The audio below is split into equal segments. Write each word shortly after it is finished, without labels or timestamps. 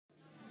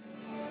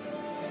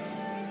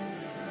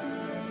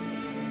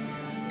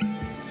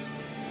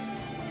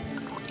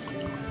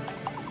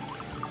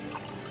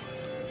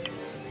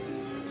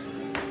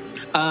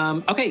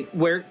Okay,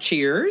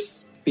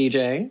 cheers,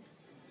 BJ.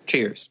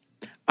 Cheers.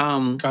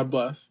 God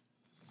bless.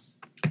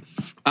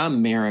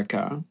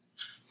 America.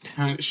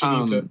 She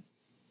needs it.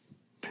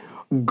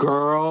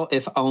 Girl,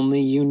 if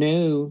only you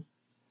knew.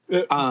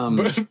 But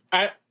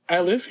I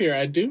live here.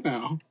 I do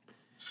know.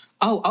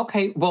 Oh,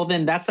 okay. Well,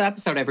 then that's the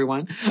episode,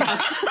 everyone.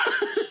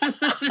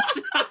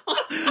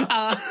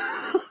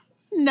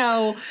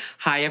 No.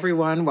 Hi,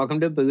 everyone. Welcome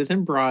to Booze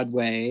and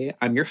Broadway.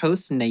 I'm your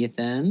host,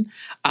 Nathan.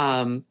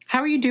 How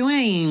are you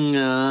doing?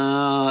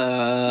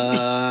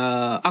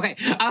 Okay.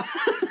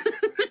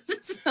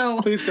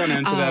 So, please don't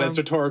answer that. It's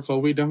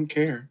rhetorical. We don't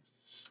care.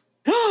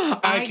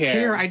 I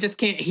care. I just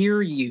can't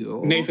hear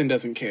you. Nathan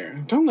doesn't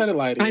care. Don't let it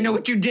lie to you. I know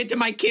what you did to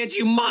my kids,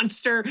 you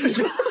monster.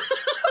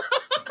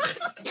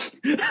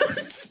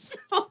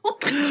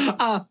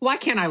 Why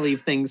can't I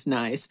leave things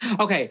nice?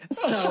 Okay,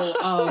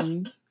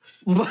 so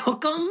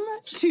welcome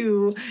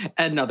to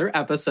another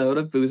episode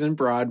of Booze and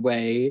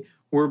Broadway.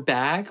 We're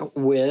back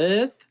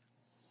with...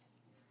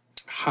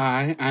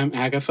 Hi, I'm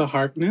Agatha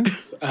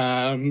Harkness. Shut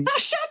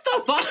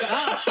the fuck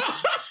up!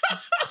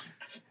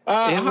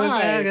 It was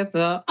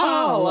Agatha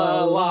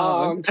all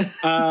along.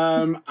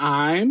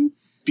 I'm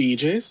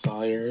BJ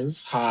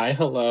Sawyers. Hi,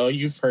 hello.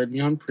 You've heard me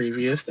on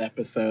previous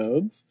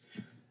episodes.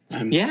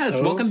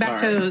 Welcome back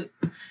to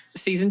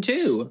season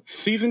 2.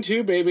 Season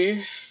 2,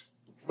 baby.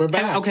 We're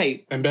back.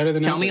 Okay. I'm better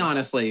than Tell ever. me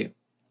honestly,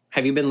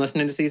 have you been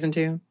listening to season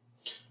 2?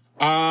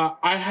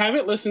 I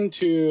haven't listened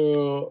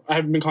to...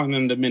 I've been calling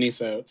them the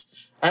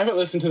minisodes. I haven't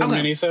listened to the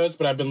minisodes,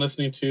 but I've been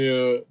listening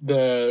to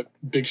the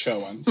big show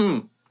ones.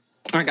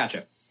 I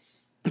gotcha.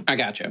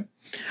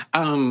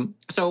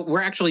 So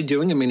we're actually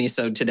doing a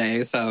minisode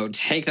today, so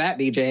take that,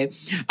 BJ.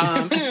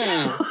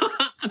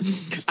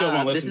 Still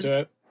won't listen to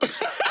it.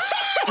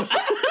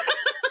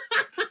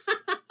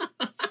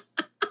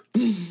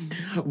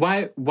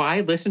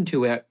 Why listen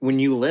to it when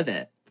you live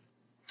it?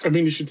 I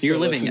mean, you should still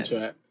listen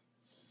to it.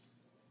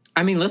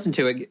 I mean, listen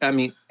to it. I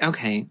mean,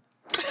 okay.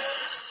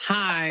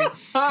 Hi.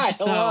 Hi.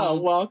 Hello.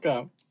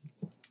 Welcome.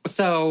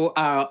 So,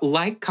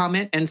 like,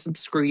 comment, and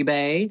subscribe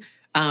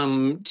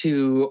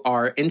to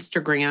our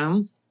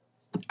Instagram.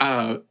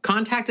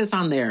 Contact us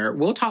on there.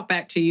 We'll talk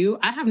back to you.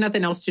 I have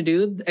nothing else to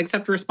do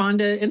except respond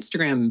to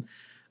Instagram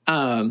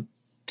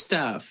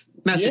stuff,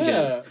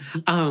 messages.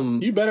 Yeah.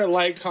 You better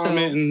like,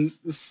 comment, and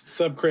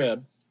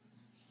subcrib.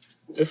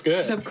 It's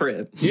good.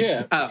 Subcrib.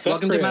 Yeah.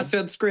 Welcome to my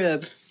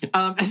subscrib.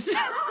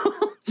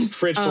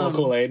 Fridge full of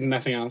Kool-Aid and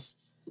nothing else.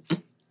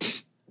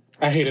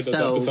 I hated those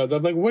episodes.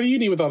 I'm like, what do you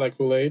need with all that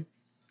Kool-Aid?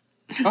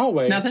 Oh,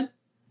 wait. Nothing?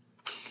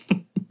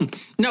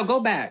 No,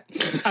 go back.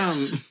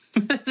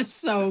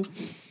 So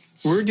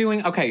we're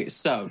doing... Okay,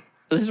 so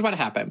this is what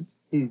happened.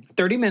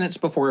 30 minutes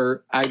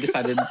before I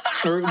decided...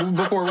 or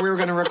before we were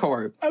going to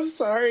record. I'm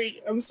sorry.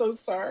 I'm so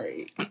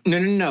sorry.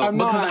 No. I'm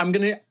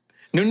going to...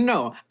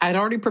 No. I'd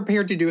already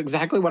prepared to do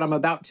exactly what I'm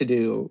about to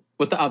do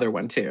with the other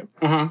one, too.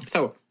 Uh-huh.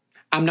 So...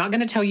 I'm not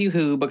going to tell you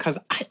who, because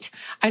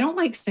I don't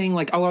like saying,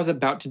 like, oh, I was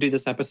about to do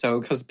this episode,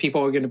 because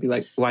people are going to be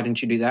like, why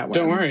didn't you do that one?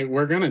 Don't worry.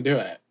 We're going to do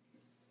it.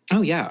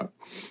 Oh, yeah.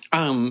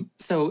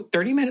 So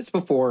 30 minutes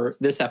before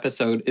this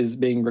episode is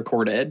being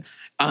recorded,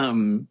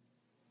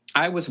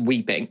 I was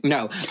weeping.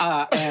 No.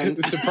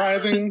 And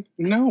surprising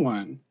no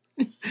one.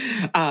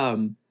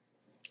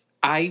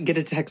 I get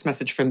a text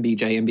message from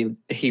BJ, and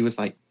he was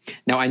like,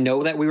 now, I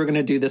know that we were going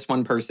to do this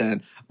one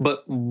person,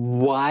 but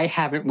why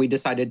haven't we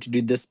decided to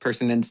do this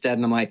person instead?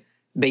 And I'm like,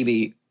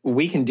 baby,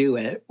 we can do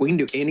it. We can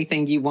do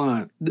anything you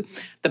want.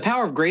 The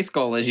power of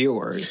Grayskull is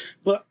yours.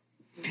 Look,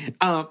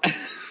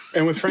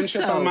 and with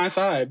friendship on my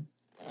side,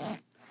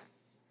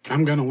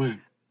 I'm gonna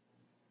win.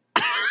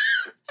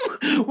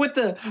 with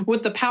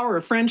the power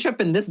of friendship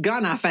and this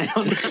gun I found,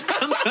 I'm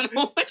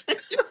gonna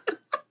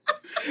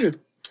win.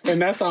 And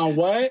that's on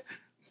what?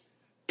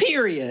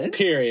 Period.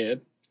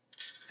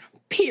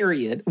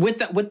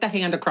 With the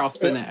hand across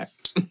the neck.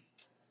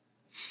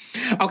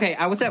 Okay,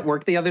 I was at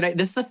work the other day.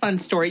 This is a fun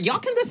story. Y'all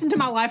can listen to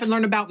my life and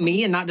learn about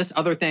me and not just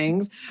other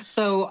things.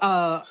 So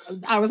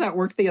I was at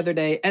work the other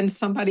day, and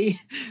somebody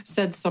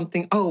said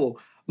something. Oh,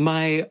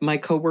 my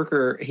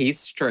coworker, he's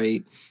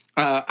straight.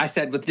 I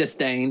said with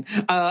disdain.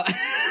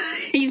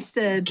 He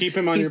said, keep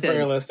him on your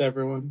prayer list,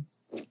 everyone.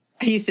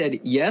 He said,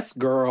 yes,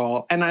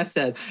 girl. And I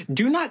said,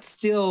 do not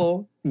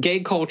steal gay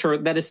culture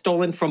that is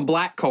stolen from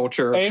black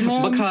culture.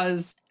 Amen.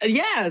 Because,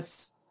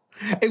 yes.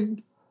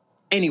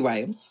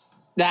 Anyway,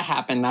 that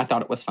happened. I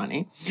thought it was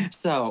funny.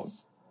 So,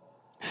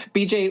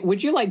 BJ,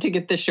 would you like to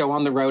get this show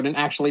on the road and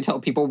actually tell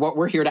people what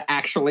we're here to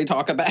actually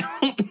talk about?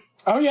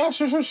 Oh, yeah,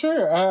 sure.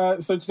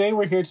 So today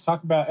we're here to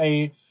talk about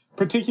a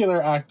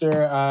particular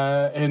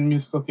actor in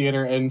musical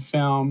theater and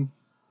film,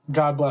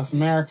 God Bless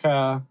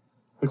America,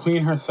 the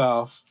queen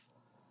herself,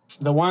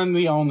 the one,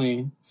 the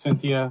only,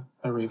 Cynthia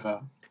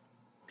Erivo.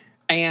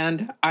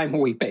 And I'm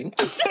weeping.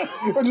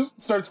 Or just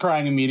starts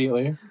crying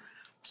immediately.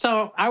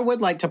 So I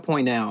would like to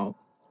point out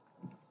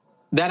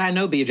that I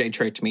know BJ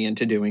tricked me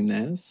into doing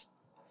this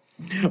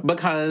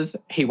because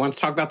he wants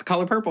to talk about The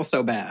Color Purple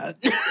so bad.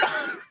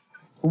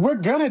 We're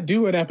going to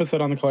do an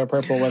episode on The Color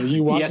Purple, whether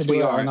you want to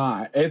do it or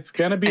not. It's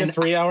going to be a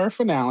 3-hour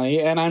finale,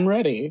 and I'm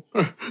ready.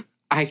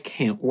 I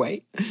can't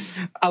wait.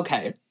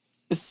 Okay.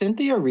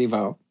 Cynthia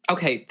Erivo.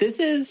 Okay, this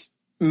is...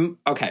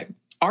 Okay.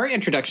 Our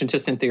introduction to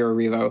Cynthia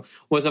Erivo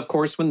was, of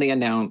course, when they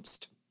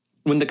announced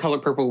when The Color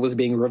Purple was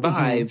being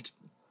revived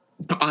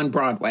on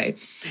Broadway.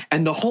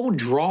 And the whole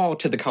draw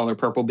to The Color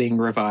Purple being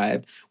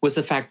revived was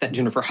the fact that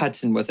Jennifer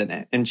Hudson was in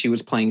it, and she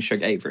was playing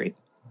Shug Avery.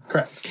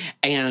 Correct.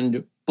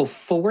 And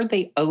before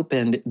they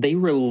opened, they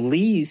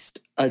released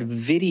a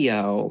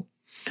video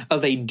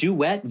of a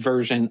duet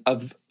version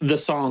of the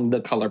song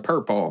The Color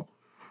Purple.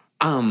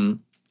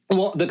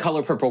 The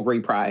Color Purple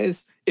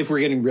reprise, if we're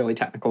getting really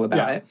technical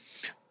about it,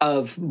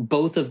 of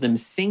both of them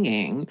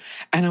singing.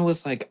 And I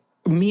was like,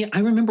 I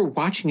remember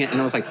watching it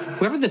and I was like,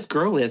 whoever this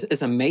girl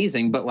is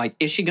amazing, but like,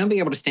 is she going to be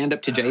able to stand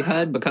up to J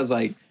Hud? Because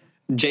like,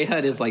 J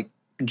Hud is like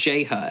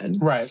J Hud.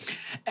 Right.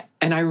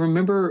 And I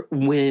remember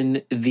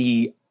when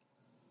the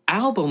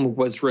album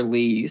was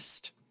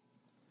released,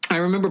 I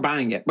remember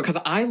buying it because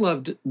I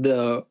loved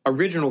the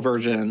original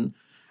version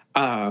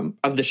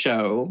of the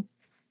show.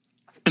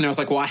 And I was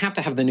like, well, I have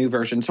to have the new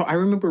version. So I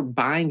remember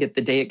buying it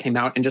the day it came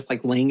out and just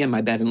like laying in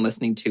my bed and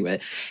listening to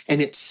it. And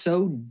it's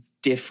so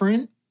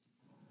different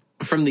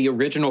from the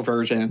original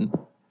version.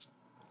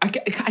 I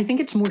think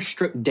it's more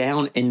stripped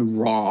down and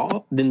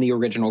raw than the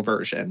original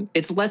version.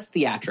 It's less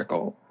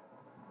theatrical.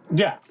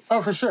 Yeah. Oh,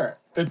 for sure.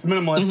 It's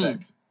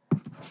minimalistic.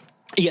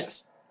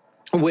 Yes.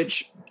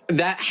 Which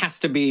that has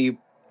to be,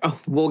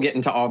 we'll get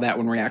into all that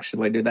when we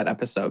actually do that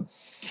episode.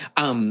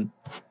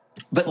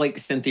 But like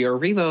Cynthia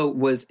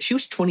Erivo she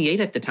was 28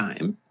 at the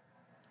time,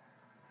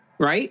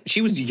 right? She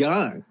was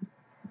young.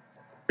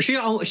 She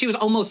was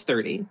almost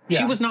 30. Yeah.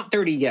 She was not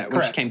 30 yet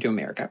when she came to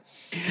America.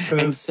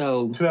 And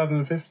so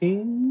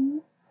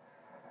 2015?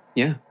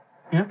 Yeah.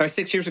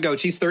 6 years ago.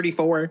 She's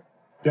 34.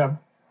 Yeah.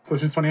 So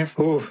she's 28.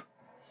 Oof.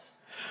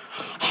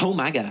 Oh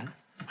my God.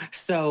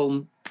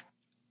 So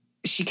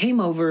she came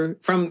over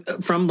from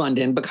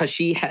London because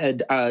she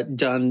had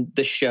done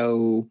the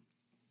show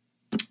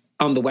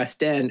on the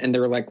West End, and they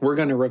were like, we're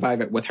going to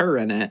revive it with her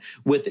in it,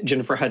 with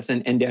Jennifer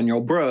Hudson and Danielle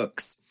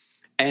Brooks.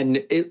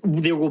 And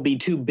there will be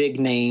 2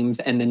 big names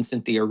and then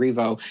Cynthia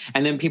Erivo.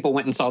 And then people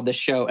went and saw this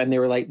show and they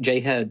were like,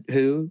 J-Head,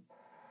 who?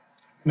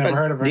 Never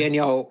heard of her.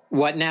 Danielle,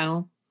 what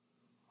now?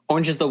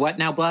 Orange is the what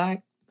now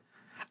black?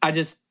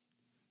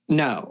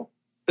 No.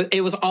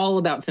 It was all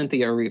about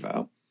Cynthia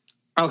Erivo.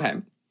 Okay.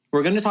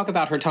 We're going to talk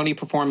about her Tony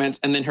performance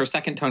and then her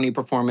second Tony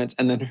performance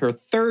and then her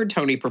third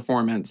Tony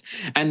performance.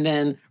 And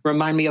then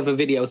remind me of a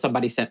video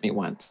somebody sent me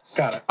once.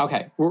 Got it.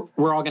 Okay.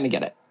 We're all going to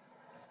get it.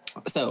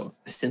 So,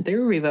 Cynthia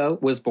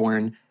Erivo was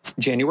born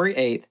January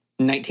 8th,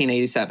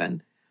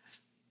 1987.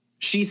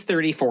 She's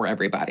 34,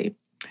 everybody.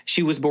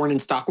 She was born in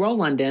Stockwell,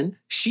 London.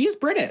 She is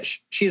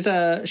British. She's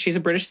a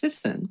British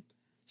citizen.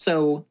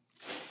 So,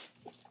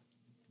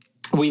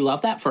 we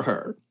love that for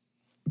her.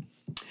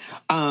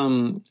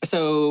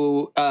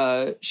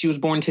 She was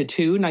born to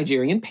 2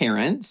 Nigerian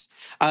parents.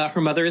 Her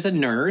mother is a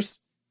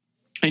nurse,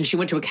 and she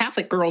went to a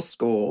Catholic girls'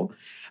 school.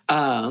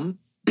 And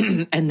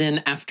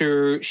then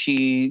after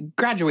she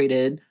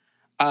graduated,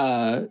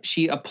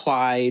 she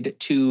applied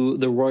to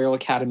the Royal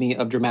Academy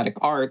of Dramatic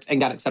Arts and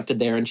got accepted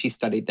there, and she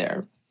studied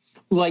there.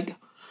 Like,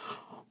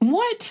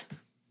 what?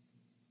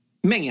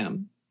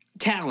 Ma'am,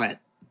 talent.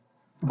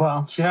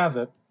 Well, she has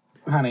it,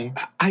 honey.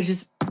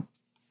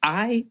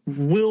 I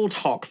will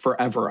talk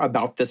forever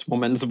about this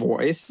woman's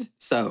voice,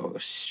 so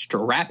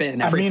strap in,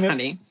 honey.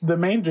 It's the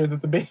manger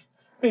that the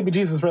baby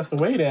Jesus rests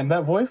away in.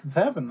 That voice is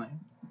heavenly.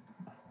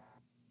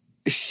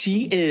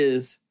 She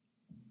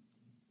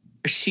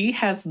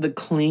has the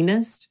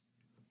cleanest,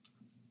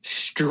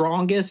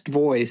 strongest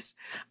voice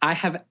I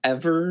have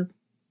ever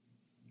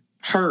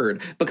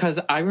heard. Because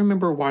I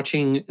remember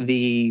watching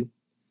the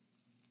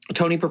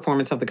Tony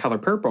performance of The Color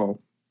Purple,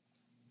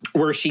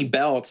 where she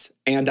belts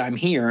 "And I'm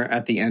Here"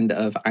 at the end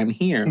of "I'm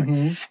Here."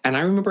 Mm-hmm. And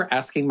I remember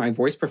asking my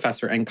voice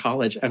professor in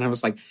college, and I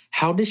was like,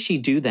 how does she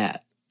do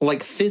that?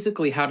 Like,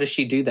 physically, how does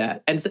she do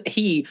that? And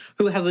he,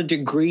 who has a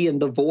degree in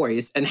the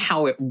voice and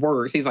how it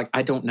works, he's like,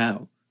 I don't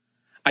know.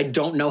 I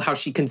don't know how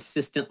she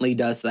consistently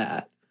does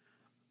that.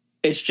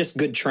 It's just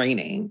good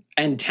training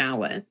and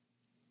talent.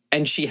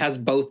 And she has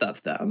both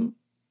of them.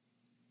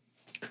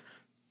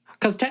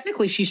 Because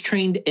technically, she's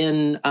trained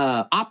in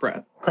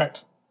opera.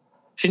 Correct.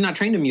 She's not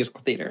trained in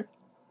musical theater.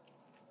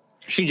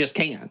 She just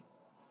can.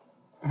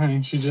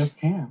 Honey, she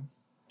just can.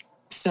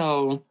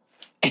 So.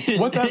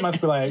 What that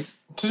must be like,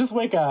 to just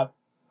wake up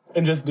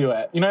and just do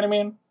it. You know what I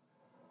mean?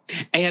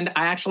 And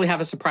I actually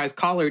have a surprise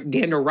caller.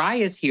 Daniel Rye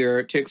is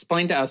here to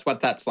explain to us what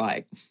that's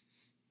like.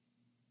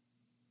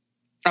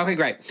 Okay,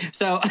 great.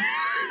 So.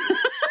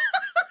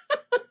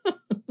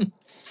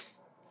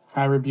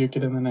 I rebuke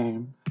it in the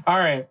name. All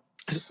right.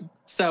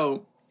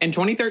 So, in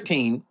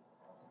 2013,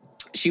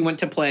 she went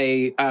to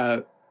play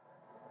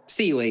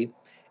Celie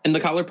in The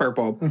Color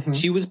Purple. Mm-hmm.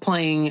 She was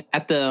playing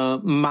at the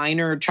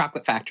Minor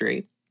Chocolate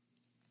Factory.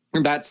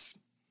 That's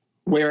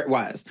where it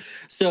was.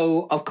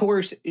 So, of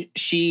course,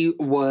 she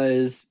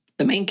was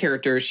the main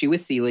character. She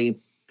was Celie.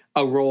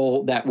 a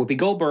role that Whoopi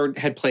Goldberg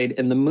had played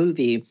in the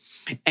movie.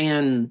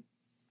 And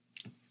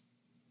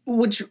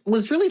which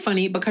was really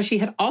funny because she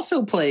had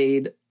also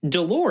played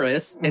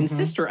Dolores in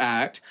Sister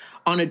Act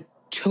on a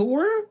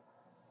tour.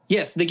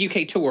 Yes, the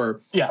UK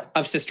tour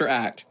of Sister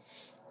Act,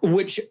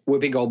 which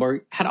Whoopi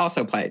Goldberg had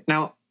also played.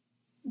 Now,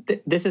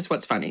 this is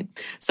what's funny.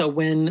 So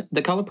when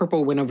The Color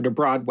Purple went over to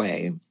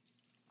Broadway,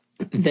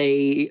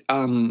 they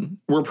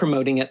were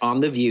promoting it on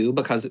The View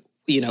because,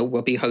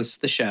 Whoopi hosts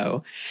the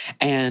show.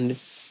 And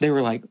they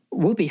were like,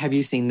 Whoopi, have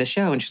you seen the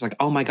show? And she's like,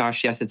 oh my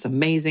gosh, yes, it's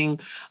amazing.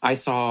 I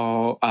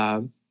saw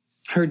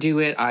her do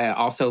it. I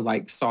also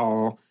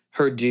saw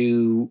her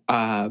do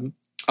a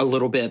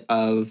little bit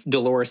of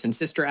Dolores in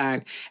Sister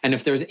Act. And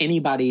if there's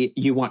anybody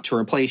you want to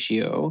replace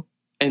you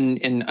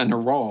in a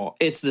role,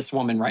 it's this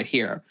woman right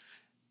here.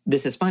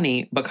 This is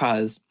funny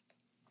because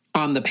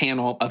on the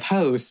panel of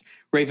hosts,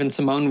 Raven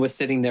Simone was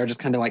sitting there just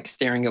kind of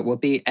staring at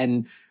Whoopi,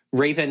 and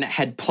Raven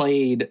had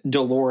played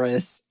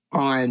Dolores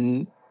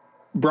on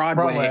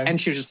Broadway. And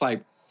she was just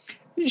like,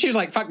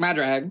 fuck my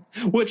drag,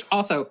 which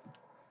also,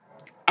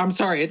 I'm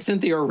sorry, it's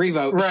Cynthia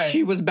Erivo. Right.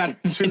 She was better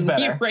than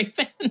me,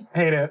 Raven.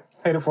 Hate it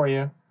for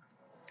you.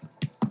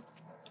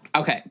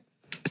 Okay.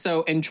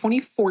 So in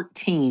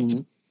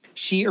 2014,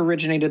 she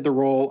originated the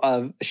role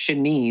of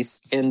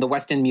Shanice in the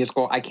West End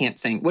musical I Can't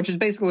Sing, which is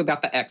basically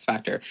about the X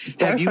Factor.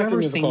 Have you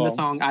ever seen the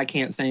song I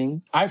Can't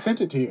Sing? I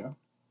sent it to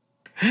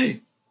you.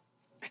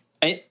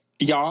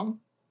 Y'all,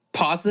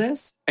 pause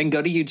this and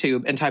go to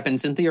YouTube and type in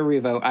Cynthia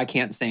Erivo I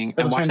Can't Sing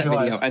and watch that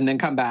video and then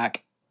come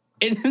back.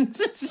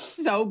 It's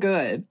so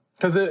good.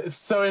 Because it's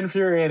so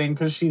infuriating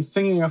because she's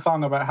singing a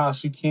song about how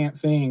she can't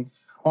sing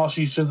while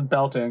she's just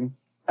belting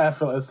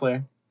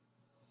effortlessly.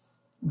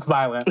 It's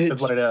violent, is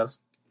what it is.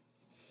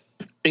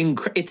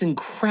 It's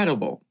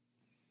incredible.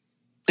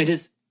 It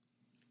is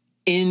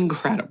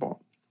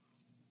incredible.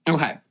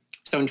 Okay.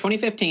 So in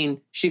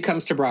 2015, she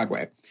comes to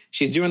Broadway.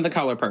 She's doing The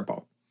Color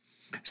Purple.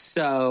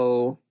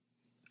 So,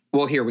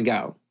 well, here we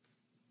go.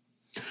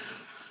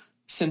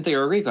 Cynthia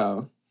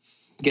Erivo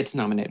gets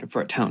nominated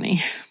for a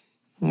Tony.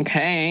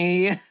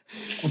 Okay.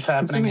 What's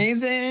happening? It's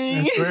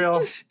amazing. It's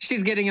real.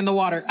 She's getting in the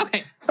water.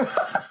 Okay.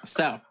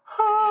 So,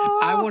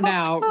 I will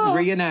now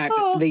reenact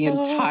the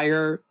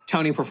entire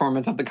Tony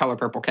performance of the Color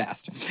Purple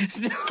cast.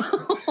 So,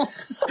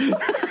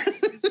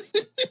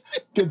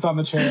 gets on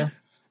the chair.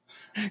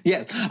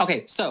 Yeah.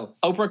 Okay. So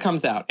Oprah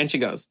comes out and she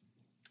goes,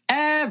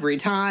 every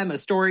time a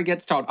story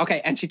gets told.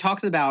 Okay. And she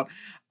talks about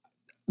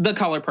The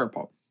Color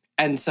Purple.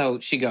 And so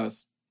she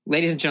goes,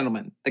 ladies and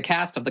gentlemen, the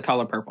cast of The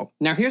Color Purple.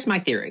 Now, here's my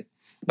theory,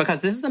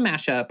 because this is a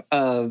mashup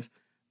of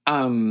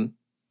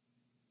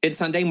It's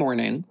Sunday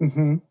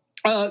Morning.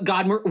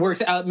 God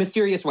Works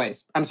Mysterious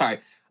Ways. I'm sorry.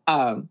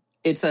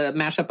 It's a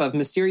mashup of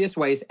Mysterious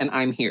Ways and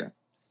I'm Here.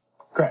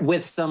 Correct.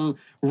 With some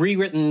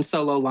rewritten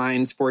solo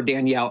lines for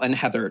Danielle and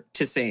Heather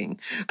to sing.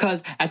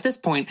 Because at this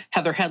point,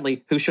 Heather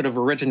Headley, who should have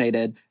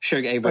originated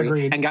Suge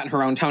Avery and gotten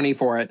her own Tony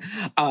for it,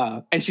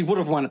 and she would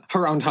have won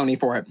her own Tony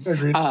for it,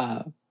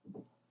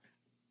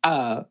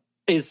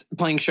 is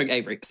playing Suge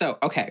Avery. So,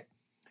 okay.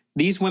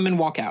 These women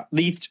walk out.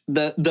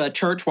 The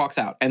church walks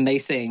out and they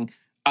sing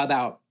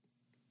about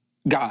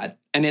God.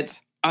 And it's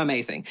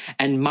amazing.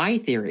 And my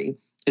theory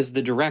is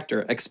the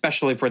director,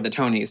 especially for the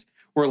Tonys,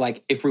 were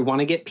like, if we want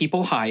to get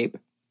people hype,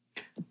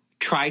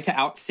 try to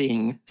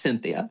out-sing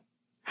Cynthia.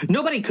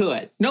 Nobody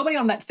could. Nobody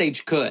on that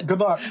stage could. Good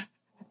luck.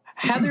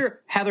 Heather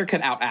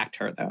could out-act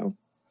her, though.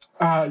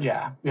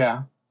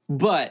 Yeah.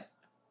 But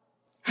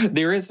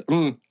there is...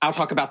 I'll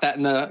talk about that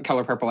in the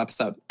Color Purple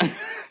episode.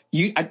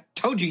 I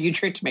told you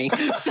tricked me.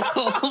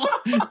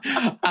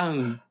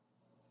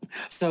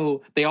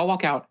 So they all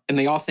walk out and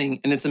they all sing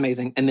and it's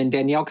amazing. And then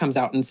Danielle comes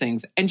out and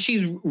sings and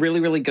she's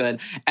really, really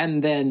good.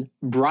 And then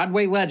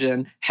Broadway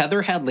legend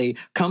Heather Headley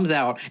comes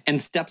out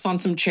and steps on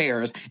some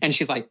chairs and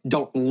she's like,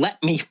 don't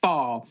let me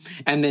fall.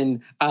 And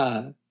then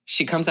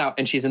she comes out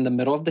and she's in the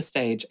middle of the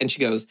stage and she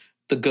goes,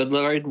 the good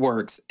Lord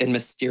works in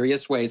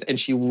mysterious ways. And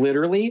she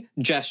literally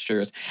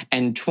gestures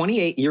and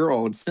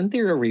 28-year-old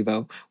Cynthia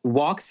Erivo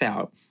walks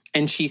out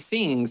and she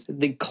sings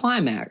the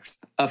climax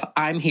of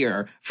I'm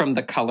Here from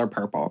The Color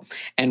Purple.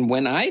 And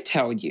when I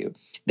tell you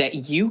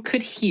that you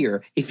could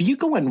hear, if you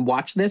go and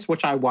watch this,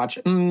 which I watch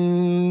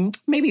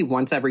maybe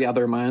once every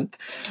other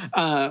month,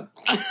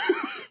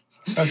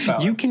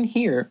 you can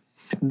hear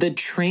the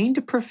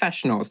trained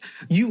professionals.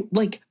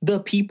 The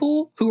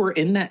people who are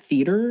in that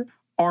theater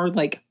are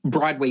like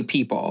Broadway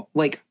people,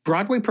 like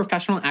Broadway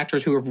professional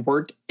actors who have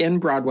worked on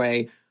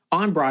Broadway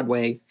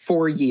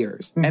for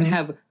years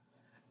and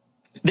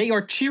they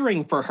are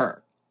cheering for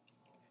her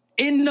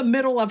in the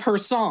middle of her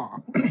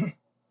song.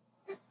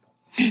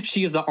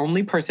 She is the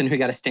only person who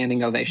got a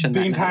standing ovation.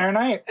 The entire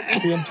night.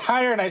 The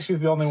entire night,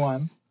 she's the only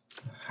one.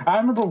 I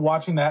remember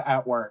watching that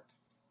at work.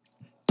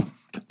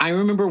 I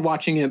remember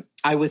watching it.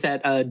 I was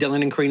at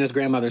Dylan and Karina's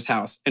grandmother's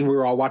house, and we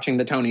were all watching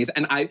the Tonys.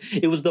 And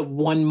it was the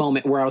one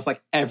moment where I was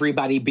like,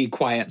 everybody be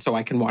quiet so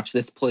I can watch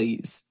this,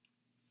 please.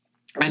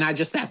 And I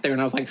just sat there and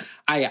I was like,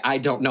 I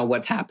don't know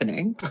what's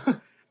happening.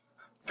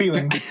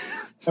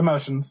 Feelings.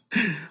 Emotions.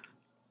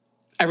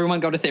 Everyone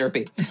go to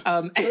therapy.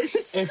 If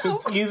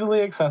it's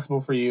easily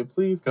accessible for you,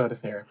 please go to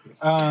therapy.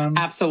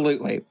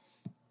 Absolutely.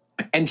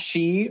 And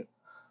she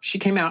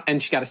came out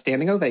and she got a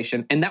standing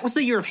ovation. And that was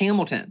the year of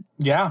Hamilton.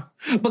 Yeah.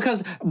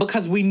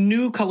 Because we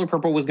knew Color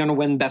Purple was going to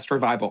win Best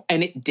Revival.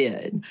 And it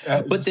did.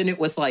 But then it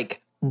was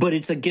like, but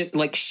it's against,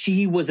 like,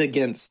 she was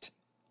against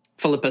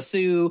Philippa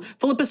Sue.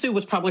 Philippa Sue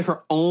was probably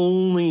her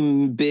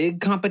only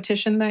big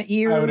competition that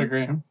year. I would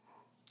agree.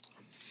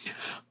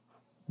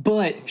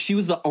 But she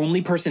was the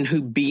only person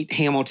who beat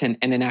Hamilton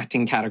in an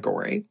acting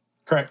category.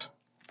 Correct.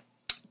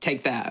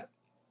 Take that.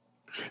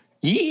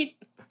 Yeet.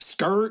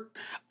 Skirt.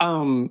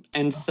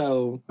 And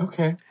so...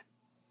 Okay.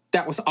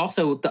 That was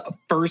also the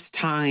first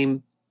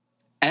time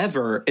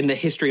ever in the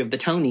history of the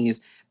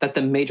Tonys that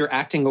the major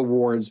acting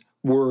awards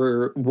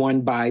were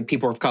won by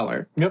people of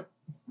color. Yep.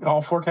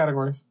 All 4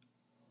 categories.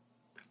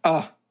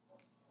 Now,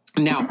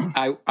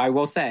 I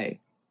will say,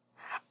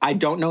 I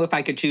don't know if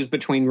I could choose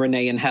between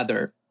Renee and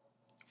Heather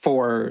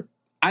for...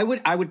 I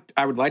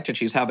would like to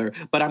choose Heather,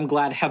 but I'm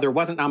glad Heather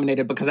wasn't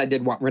nominated because I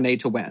did want Renee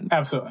to win.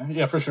 Absolutely.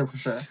 Yeah, for sure.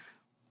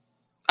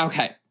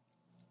 Okay.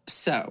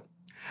 So,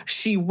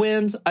 she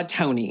wins a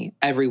Tony,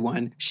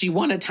 everyone. She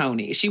won a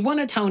Tony. She won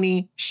a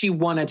Tony.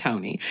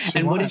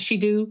 And what did she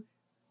do?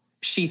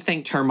 She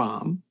thanked her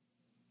mom.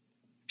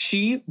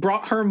 She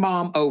brought her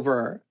mom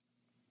over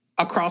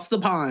across the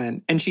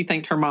pond, and she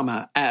thanked her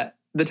mama at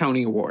the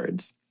Tony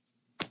Awards.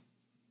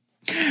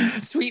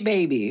 Sweet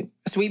baby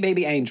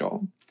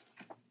angel.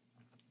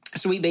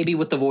 Sweet baby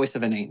with the voice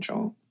of an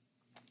angel.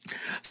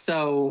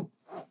 So,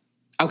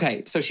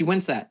 okay, so she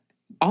wins that.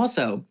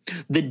 Also,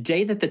 the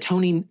day that the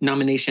Tony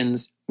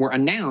nominations were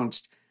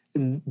announced,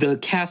 the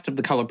cast of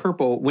The Color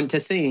Purple went to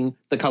sing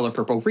The Color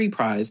Purple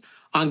reprise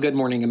on Good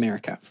Morning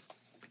America.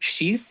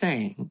 She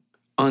sang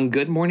on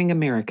Good Morning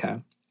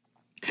America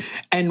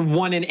and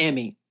won an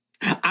Emmy.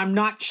 I'm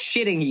not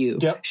shitting you.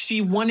 Yep.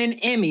 She won an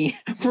Emmy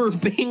for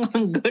being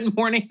on Good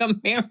Morning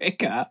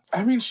America.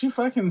 I mean, she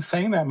fucking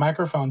sang that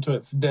microphone to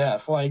its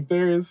death. Like,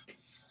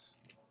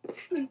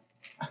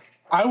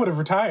 I would have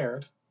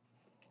retired.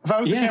 If I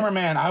was the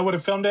cameraman, I would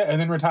have filmed it and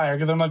then retired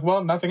because I'm like,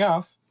 well, nothing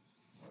else.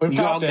 We've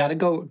Y'all gotta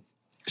go.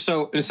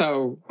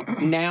 So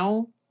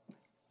now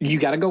you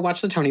gotta go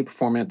watch the Tony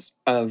performance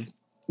of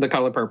The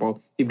Color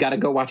Purple. You've got to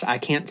go watch I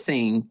Can't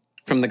Sing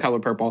from The Color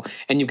Purple,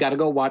 and you've got to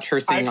go watch her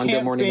sing on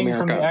Good Morning America.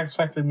 From the X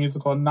Factor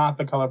musical, not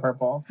The Color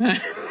Purple.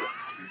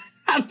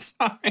 I'm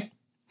sorry.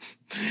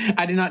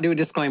 I did not do a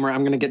disclaimer.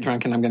 I'm going to get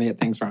drunk and I'm going to get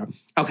things wrong.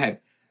 Okay.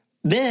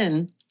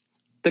 Then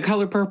The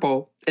Color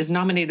Purple is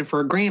nominated for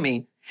a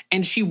Grammy,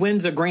 and she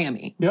wins a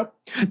Grammy. Yep.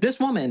 This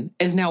woman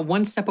is now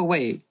one step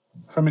away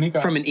from an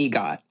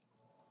EGOT.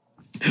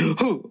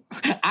 Ooh,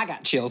 I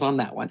got chills on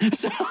that one.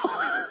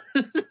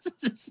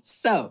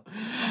 So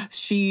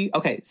she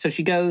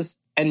goes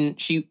and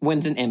she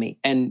wins an Emmy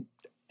and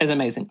is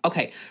amazing.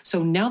 Okay,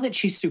 so now that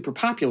she's super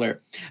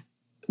popular,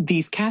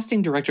 these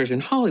casting directors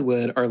in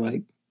Hollywood are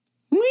like,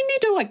 we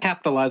need to like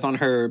capitalize on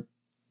her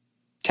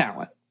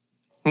talent.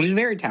 She's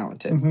very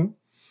talented. Mm-hmm.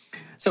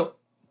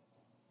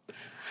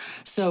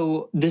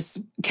 So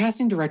this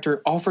casting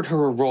director offered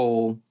her a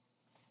role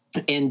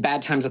in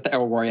Bad Times at the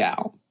El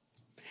Royale.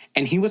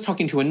 And he was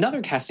talking to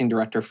another casting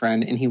director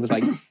friend, and he was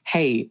like,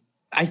 hey,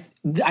 I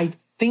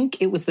think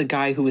it was the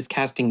guy who was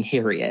casting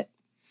Harriet.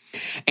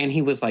 And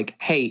he was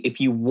like, hey, if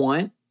you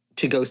want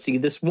to go see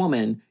this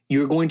woman,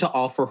 you're going to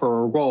offer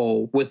her a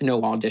role with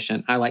no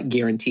audition. I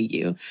guarantee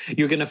you.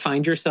 You're going to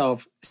find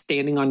yourself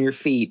standing on your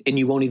feet, and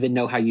you won't even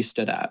know how you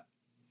stood up.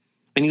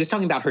 And he was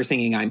talking about her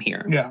singing I'm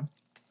Here. Yeah.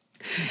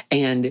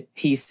 And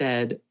he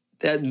said,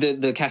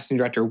 the casting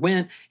director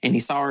went and he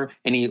saw her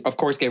and he, of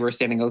course, gave her a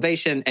standing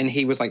ovation. And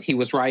he was like, he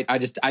was right. I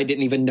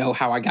didn't even know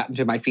how I got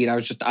into my feet. I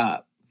was just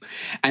up.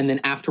 And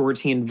then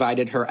afterwards, he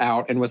invited her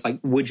out and was like,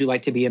 would you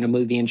like to be in a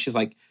movie? And she's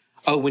like,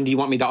 oh, when do you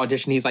want me to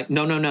audition? He's like,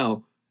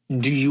 no.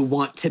 Do you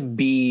want to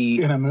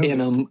be in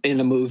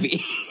a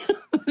movie?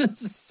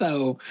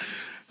 So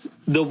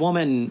the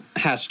woman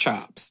has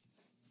chops.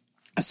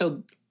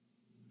 So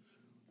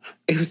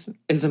it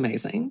was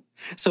amazing.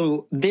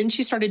 So then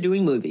she started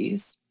doing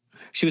movies.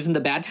 She was in the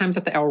Bad Times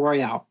at the El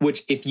Royale,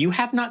 which if you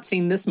have not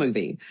seen this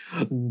movie,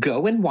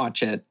 go and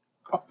watch it.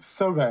 Oh,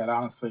 so good,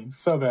 honestly.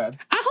 So good.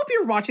 I hope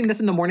you're watching this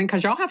in the morning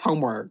because y'all have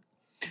homework.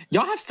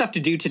 Y'all have stuff to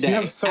do today you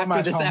have so after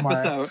much this homework.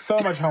 episode. So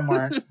much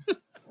homework.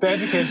 The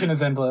education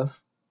is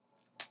endless.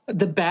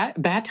 The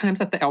Bad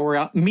Times at the El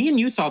Royale. Me and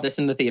you saw this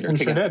in the theater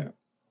together. Sure did.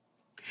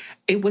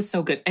 It was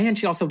so good. And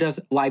she also does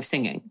live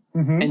singing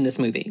in this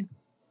movie.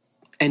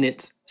 And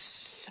it's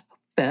so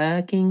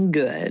fucking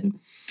good.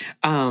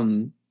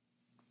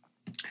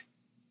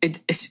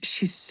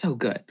 She's so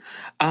good.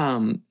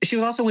 She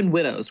was also in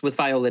Widows with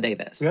Viola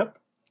Davis. Yep.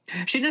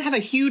 She didn't have a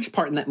huge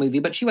part in that movie,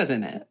 but she was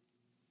in it.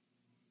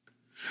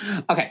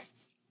 Okay.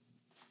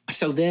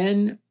 So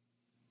then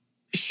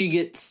she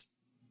gets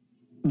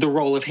the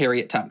role of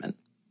Harriet Tubman.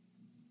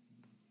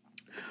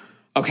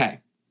 Okay.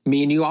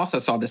 Me and you also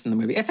saw this in the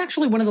movie. It's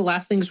actually one of the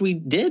last things we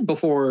did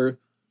before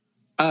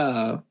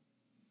my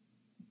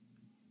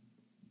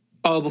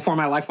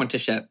life went to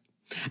shit.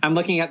 I'm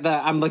looking at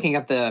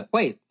the.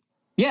 Wait,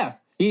 yeah,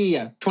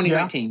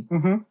 2019. Yeah.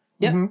 Mm-hmm.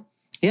 Yeah, Mm-hmm.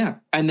 yeah,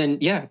 and then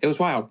it was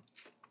wild.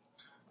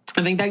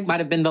 I think that might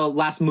have been the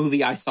last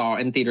movie I saw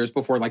in theaters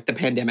before like the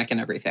pandemic and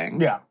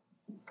everything. Yeah,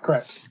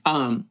 correct.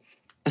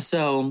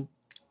 So,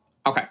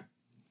 okay.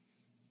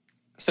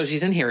 So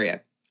she's in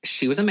Harriet.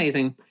 She was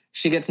amazing.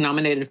 She gets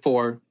nominated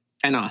for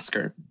an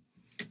Oscar.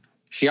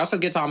 She also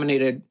gets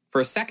nominated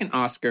for a second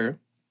Oscar,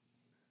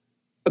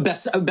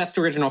 Best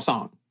Original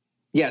Song.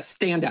 Yes,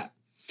 Stand Up.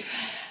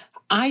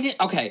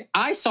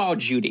 I saw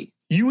Judy.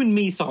 You and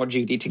me saw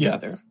Judy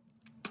together. Yes.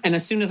 And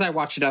as soon as I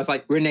watched it, I was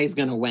like, Renee's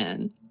gonna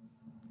win.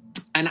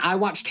 And I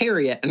watched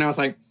Harriet, and I was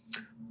like,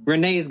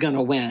 Renee's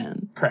gonna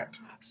win. Correct.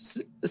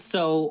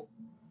 So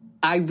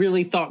I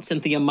really thought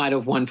Cynthia might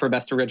have won for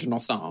Best Original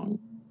Song.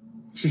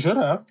 She should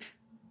have.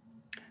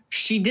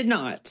 She did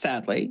not,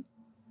 sadly.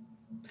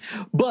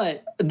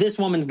 But this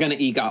woman's gonna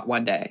EGOT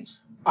one day.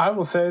 I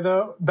will say,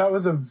 though, that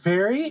was a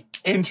very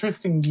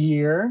interesting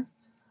year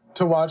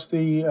to watch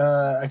the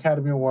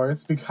Academy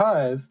Awards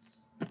because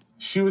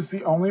she was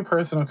the only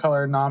person of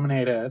color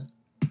nominated.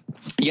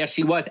 Yes,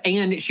 she was.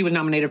 And she was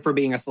nominated for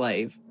being a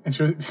slave. And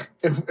she was,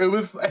 it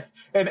was,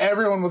 and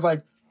everyone was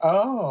like,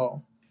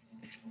 oh,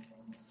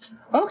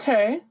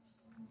 okay,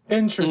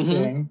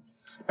 interesting.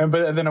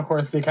 But then, of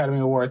course, the Academy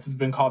Awards has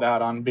been called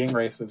out on being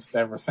racist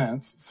ever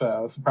since.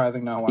 So,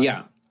 surprising no one.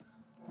 Yeah.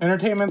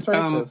 Entertainment's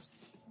racist.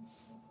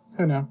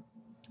 Who knew?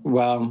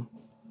 Well,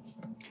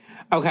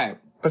 okay.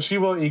 But she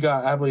will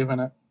EGOT. I believe in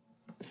it.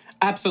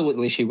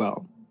 Absolutely, she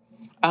will.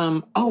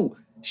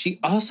 She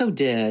also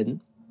did...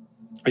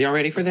 Are y'all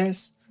ready for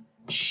this?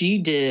 She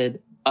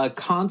did a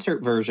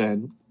concert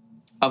version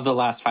of The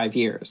Last 5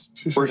 Years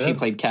where she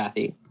played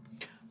Kathy.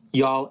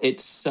 Y'all,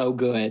 it's so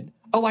good.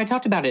 Oh, I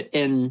talked about it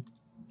in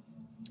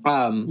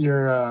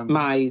Your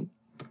my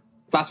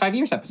Last 5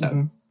 Years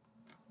episode.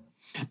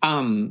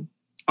 Mm-hmm.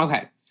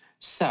 Okay.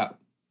 So,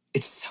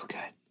 it's so good.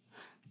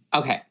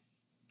 Okay.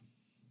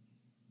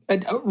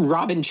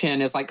 Robin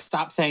Chin is like,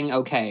 stop saying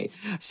okay.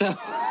 So,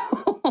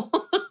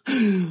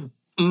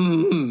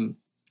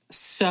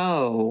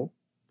 so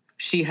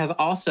she has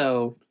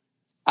also,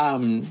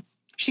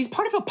 she's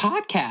part of a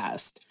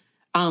podcast.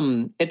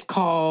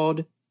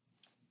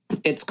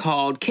 It's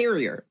called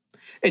Carrier,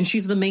 and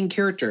she's the main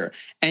character,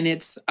 and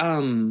it's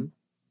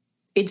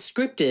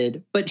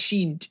scripted, but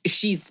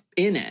she's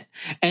in it.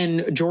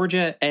 And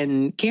Georgia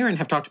and Karen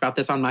have talked about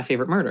this on My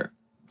Favorite Murder.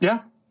 yeah.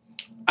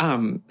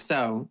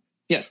 So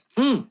yes.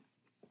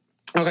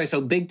 Okay,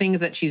 so big things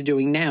that she's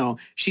doing now.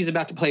 She's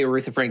about to play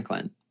Aretha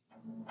Franklin.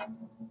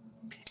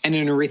 And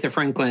an Aretha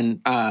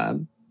Franklin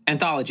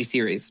anthology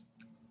series.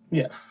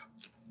 Yes.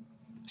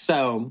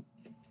 So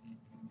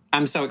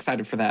I'm so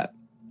excited for that.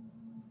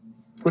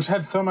 Which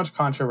had so much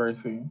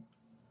controversy.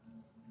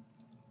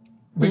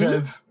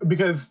 Because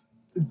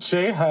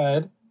J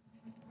HUD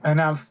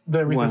announced the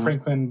Aretha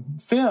Franklin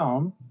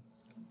film,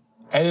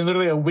 and then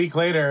literally a week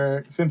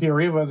later, Cynthia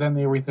Erivo was in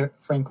the Aretha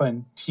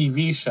Franklin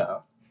TV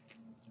show.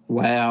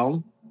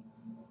 Well,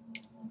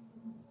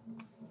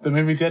 the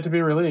movie's yet to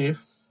be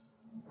released.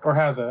 Or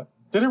has it?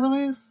 Did it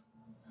release?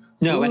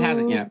 No, it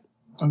hasn't yet.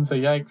 I'm going to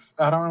say yikes.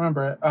 I don't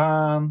remember it.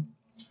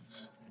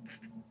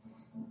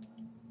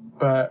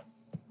 But,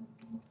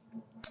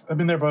 I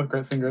mean, they're both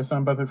great singers, so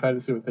I'm both excited to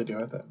see what they do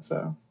with it,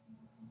 so.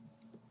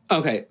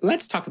 Okay,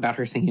 let's talk about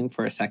her singing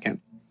for a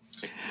second.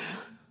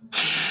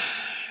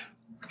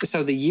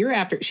 So the year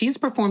after, she's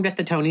performed at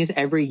the Tonys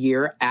every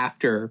year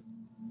after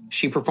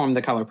she performed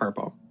The Color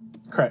Purple.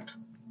 Correct.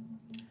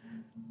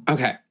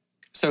 Okay.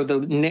 So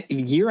the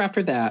year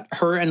after that,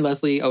 her and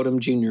Leslie Odom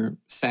Jr.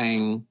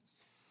 sang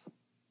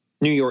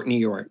New York, New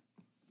York,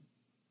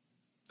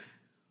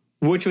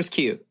 which was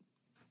cute.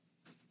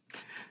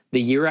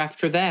 The year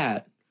after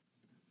that,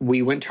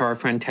 we went to our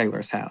friend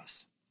Taylor's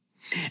house,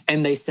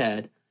 and they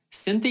said,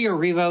 Cynthia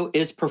Erivo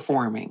is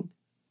performing,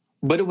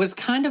 but it was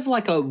kind of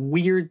like a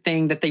weird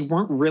thing that they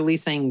weren't really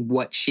saying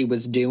what she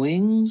was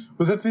doing.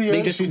 Was it the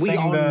year she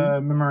sang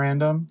the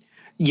memorandum?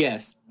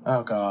 Yes.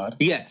 Oh, God.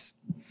 Yes.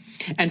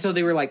 And so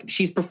they were like,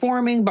 she's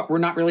performing, but we're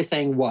not really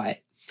saying what.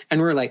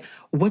 And we were like,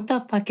 what the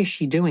fuck is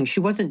she doing?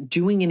 She wasn't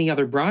doing any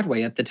other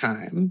Broadway at the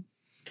time.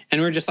 And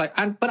we were just like,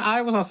 but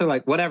I was also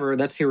like, whatever,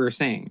 let's hear her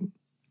sing.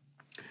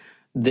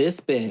 This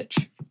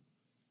bitch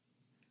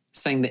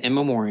sang the In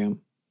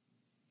Memoriam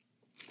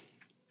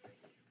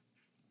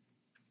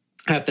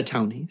at the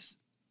Tonys.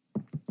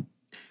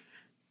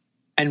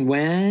 And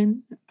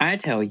when I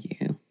tell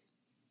you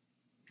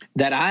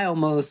that I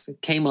almost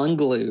came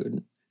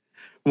unglued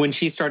when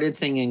she started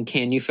singing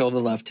Can You Feel the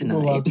Love Tonight?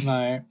 The Love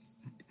Tonight.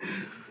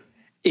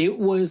 It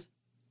was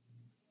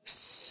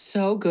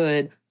so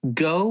good.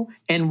 Go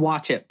and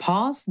watch it.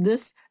 Pause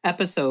this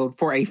episode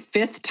for a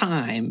 5th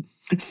time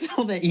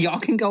so that y'all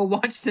can go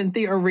watch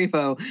Cynthia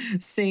Erivo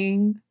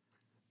sing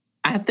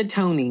at the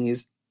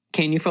Tonys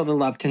Can You Feel the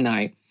Love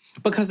Tonight?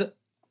 Because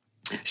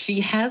she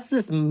has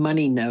this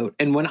money note,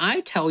 and when I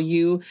tell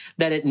you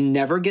that it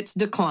never gets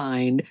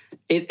declined,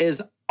 it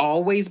is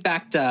always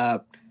backed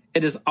up.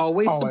 It is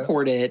always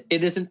supported.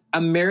 It is an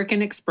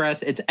American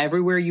Express. It's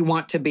everywhere you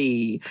want to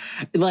be.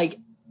 Like,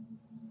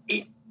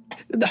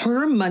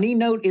 her money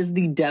note is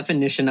the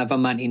definition of a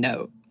money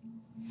note.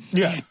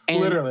 Yes, and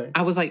literally.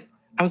 I was like,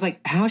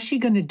 how is she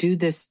going to do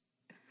this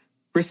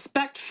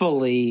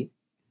respectfully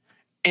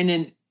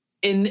and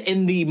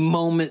in the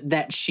moment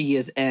that she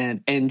is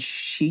in? And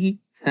she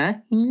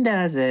fucking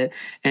does it,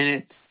 and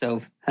it's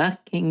so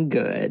fucking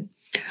good.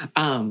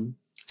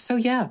 So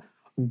yeah,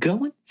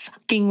 go and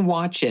fucking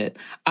watch it.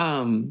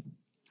 And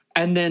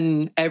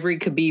then every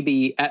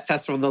Khabibi at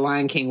Festival of the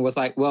Lion King was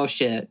like, well,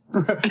 shit.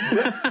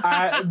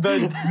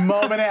 The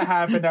moment it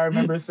happened, I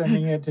remember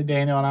sending it to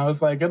Daniel, and I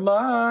was like, good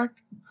luck.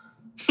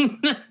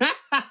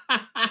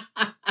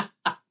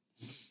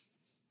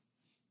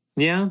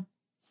 Yeah.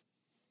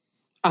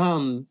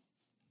 And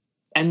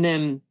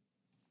then,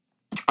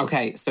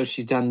 okay, so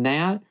she's done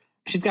that.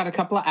 She's got a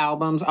couple of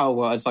albums. Oh,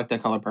 well, it's like the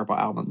Color Purple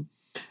album.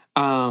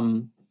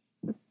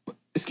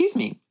 Excuse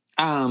me.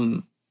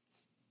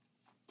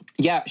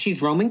 Yeah,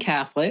 she's Roman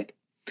Catholic.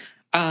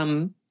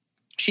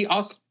 She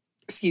also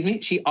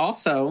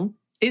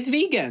is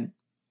vegan.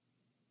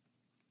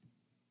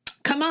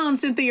 Come on,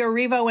 Cynthia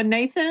Erivo and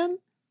Nathan.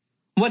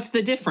 What's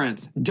the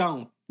difference?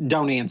 Don't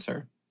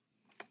answer.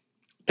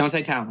 Don't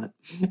say talent.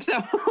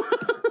 So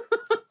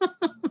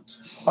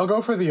I'll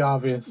go for the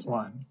obvious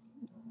one.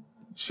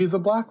 She's a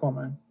black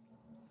woman.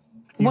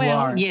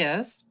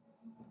 Yes.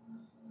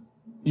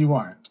 You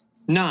aren't.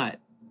 Not.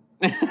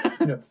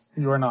 Yes,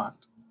 you are not.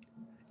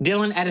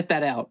 Dylan, edit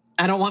that out.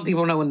 I don't want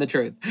people knowing the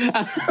truth.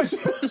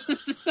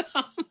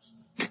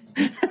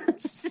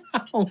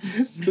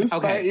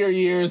 Despite your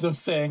years of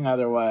saying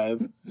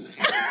otherwise.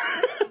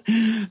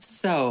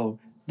 So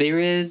there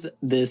is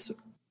this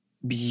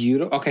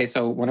beautiful. Okay,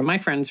 so one of my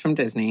friends from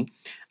Disney,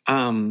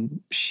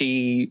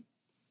 we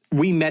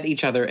met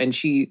each other, and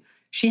she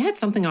had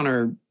something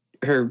on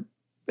her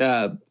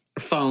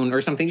phone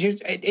or something.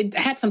 It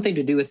had something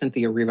to do with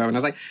Cynthia Erivo, and I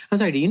was like, I'm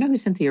sorry, do you know who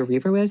Cynthia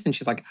Erivo is? And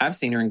she's like, I've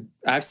seen her.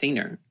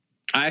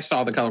 I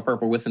saw The Color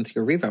Purple with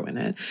Cynthia Erivo in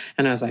it.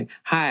 And I was like,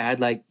 hi, I'd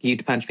like you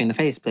to punch me in the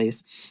face,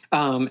 please.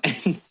 And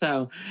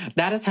so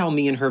that is how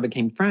me and her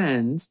became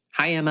friends.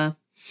 Hi, Emma.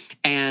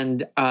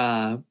 And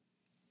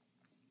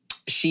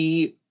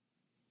she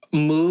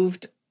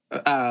moved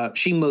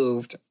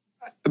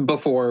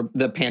before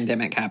the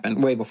pandemic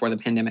happened, way before the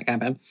pandemic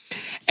happened.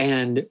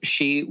 And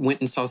she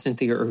went and saw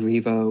Cynthia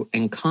Erivo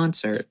in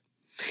concert.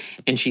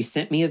 And she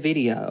sent me a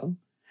video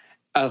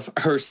of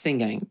her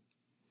singing.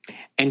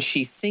 And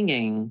she's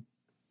singing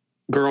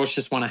Girls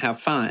Just Want to Have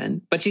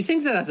Fun. But she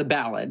sings it as a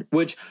ballad,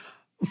 which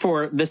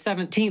for the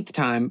 17th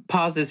time,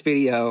 pause this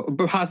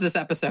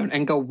episode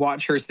and go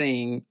watch her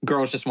sing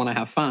Girls Just Want to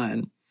Have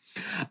Fun.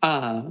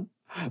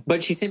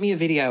 But she sent me a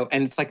video,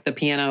 and it's like the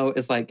piano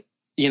is like,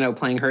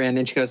 playing her in,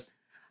 and she goes,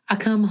 I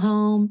come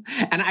home.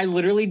 And I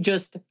literally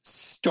just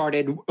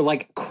started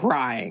like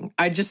crying.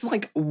 I just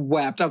like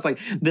wept. I was like,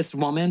 this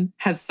woman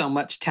has so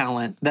much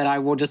talent that I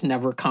will just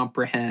never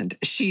comprehend.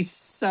 She's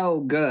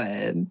so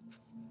good.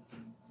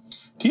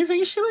 Do you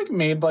think she like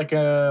made like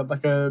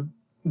a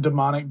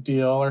demonic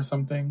deal or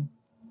something?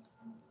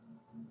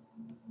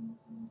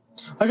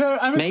 Like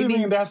I'm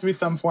assuming there has to be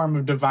some form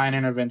of divine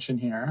intervention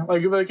here.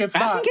 Like it's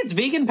not. I think it's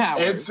vegan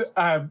powers. It's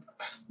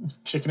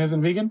chicken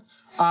isn't vegan.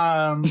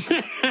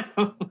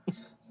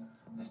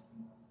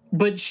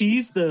 But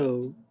cheese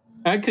though,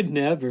 I could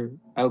never.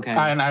 Okay,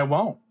 and I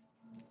won't.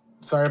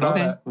 Sorry about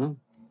that. Well,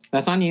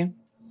 that's on you,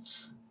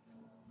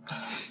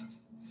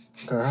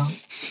 girl.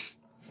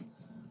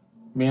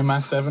 Me and my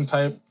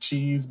 7-type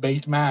cheese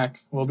baked mac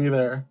will be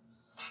there.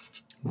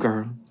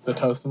 Girl. The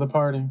toast of the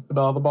party. The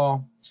belle of the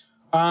ball.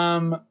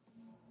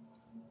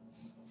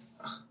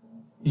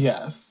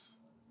 Yes.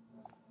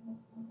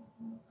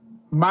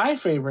 My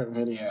favorite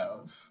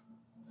videos.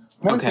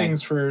 More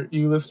things for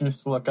you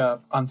listeners to look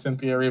up on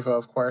Cynthia Erivo,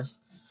 of course.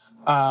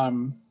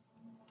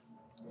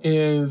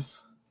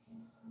 Is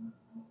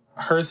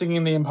her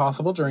singing The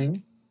Impossible Dream.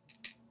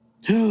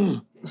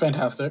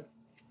 Fantastic.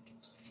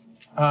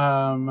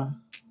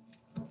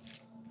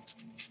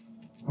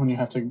 When you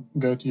have to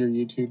go to your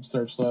YouTube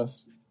search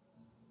list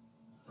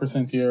for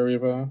Cynthia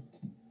Erivo.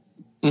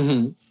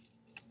 Mm-hmm.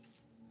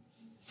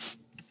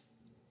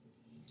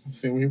 Let's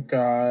see, we've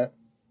got...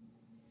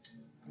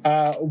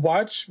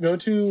 go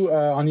to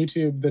on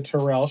YouTube, The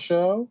Terrell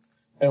Show,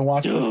 and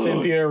watch the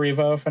Cynthia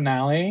Erivo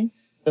finale.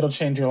 It'll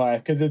change your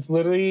life, because it's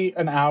literally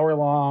an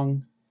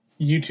hour-long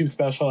YouTube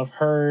special of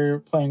her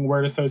playing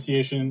word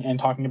association and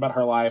talking about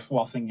her life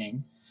while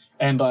singing.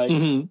 And,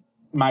 like,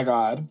 my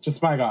God.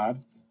 Just my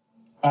God.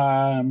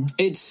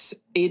 It's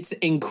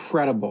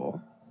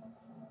incredible.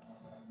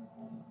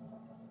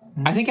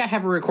 I think I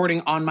have a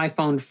recording on my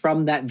phone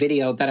from that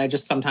video that I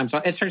just sometimes...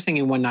 It's her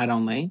singing One Night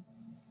Only.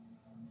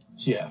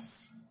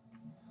 Yes.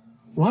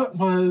 What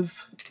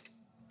was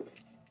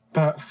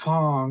that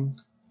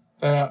song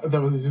that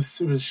was just...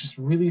 It was just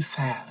really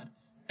sad.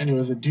 And it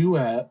was a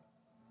duet.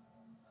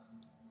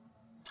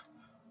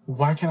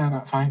 Why can I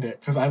not find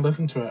it? Because I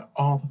listen to it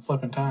all the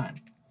flipping time.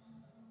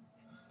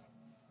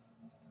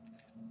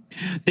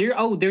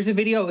 There's a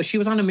video. She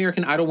was on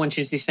American Idol when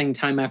she sang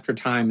Time After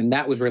Time, and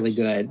that was really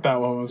good.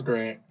 That one was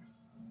great.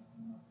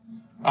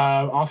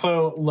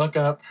 Also, look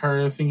up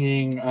her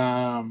singing.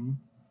 Oh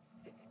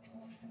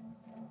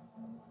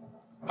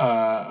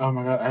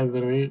my God, I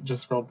literally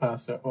just scrolled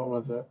past it. What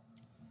was it?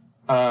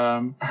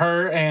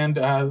 Her and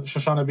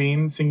Shoshana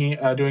Bean singing,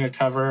 doing a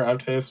cover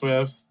of Taylor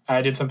Swift's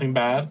 "I Did Something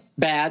Bad."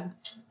 Bad,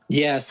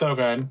 yes, so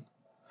good,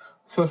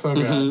 so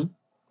good. Mm-hmm.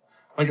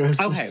 Like there's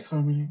just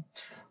so many.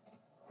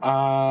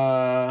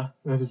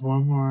 There's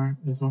one more.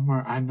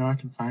 I know I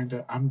can find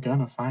it. I'm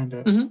gonna find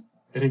it. Mm-hmm.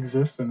 It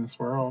exists in this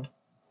world.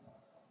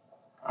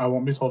 I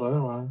won't be told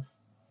otherwise.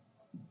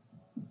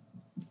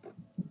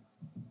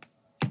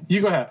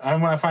 You go ahead.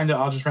 When I find it,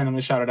 I'll just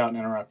randomly shout it out and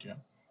interrupt you.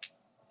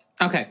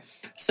 Okay,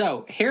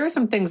 so here are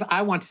some things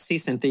I want to see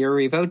Cynthia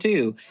Erivo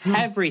do.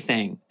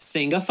 Everything.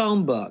 Sing a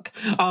phone book.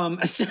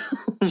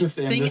 Just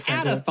sing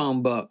at a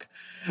phone book.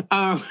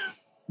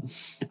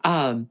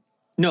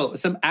 No,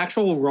 some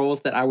actual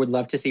roles that I would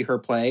love to see her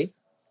play.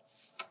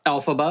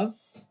 Elphaba.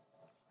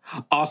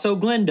 Also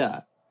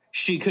Glinda.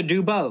 She could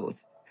do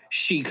both.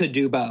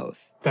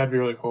 That'd be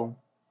really cool.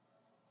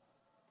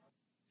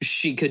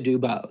 She could do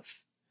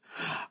both.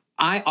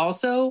 I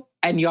also,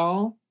 and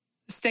y'all,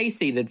 stay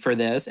seated for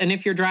this. And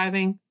if you're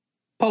driving,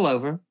 pull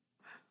over.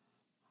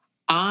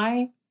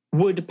 I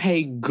would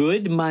pay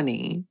good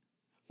money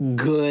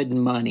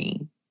to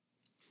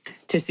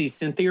see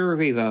Cynthia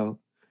Erivo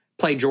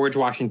play George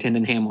Washington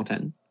in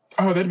Hamilton.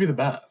 Oh, that'd be the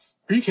best.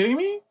 Are you kidding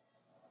me?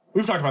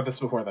 We've talked about this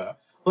before, though.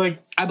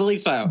 Like, I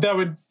believe so.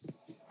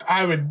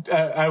 I would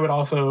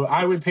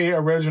pay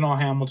original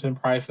Hamilton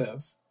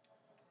prices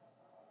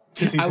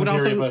to see Cynthia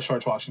Erivo as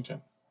George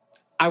Washington.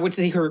 I would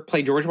see her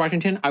play George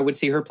Washington. I would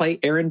see her play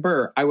Aaron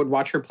Burr. I would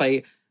watch her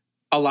play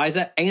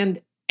Eliza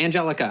and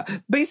Angelica.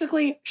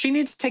 Basically, she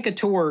needs to take a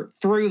tour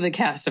through the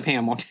cast of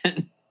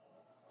Hamilton.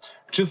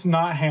 Just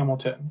not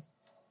Hamilton.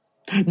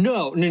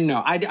 No.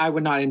 I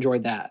would not enjoy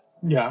that.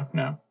 Yeah,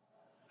 no.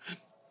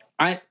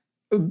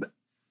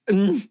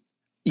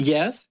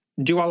 Yes,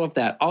 do all of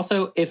that.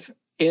 Also, if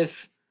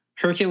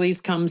Hercules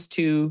comes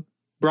to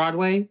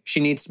Broadway, she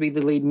needs to be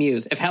the lead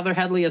muse. If Heather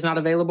Headley is not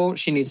available,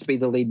 she needs to be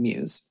the lead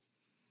muse.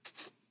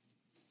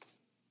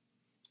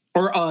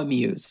 Or a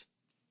muse.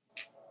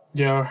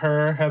 Yeah,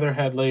 her, Heather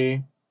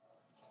Headley,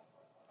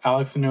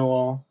 Alex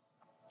Newell.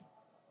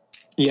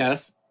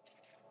 Yes.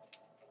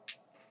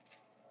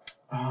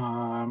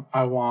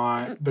 I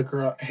want the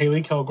girl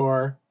Haley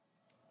Kilgore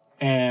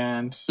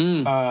and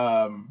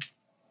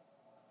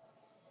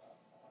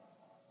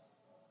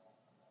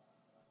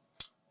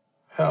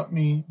help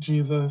me,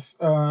 Jesus.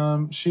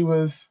 She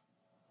was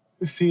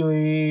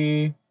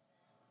Celie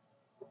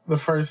the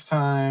first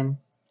time.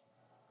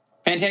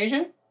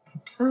 Fantasia?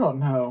 Girl,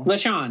 no.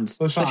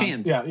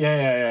 LaChanze. Yeah.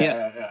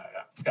 Yes.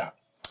 Yeah.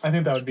 I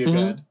think that would be a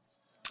good.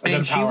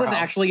 And she was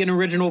actually an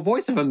original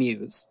voice of a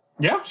muse.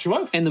 Yeah, she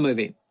was. In the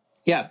movie.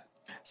 Yeah.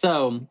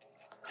 So,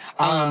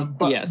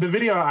 but yes. The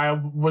video I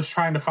was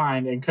trying to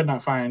find and could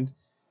not find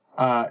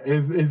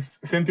is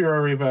Cynthia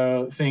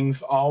Erivo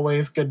sings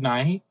 "Always Good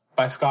Night"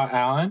 by Scott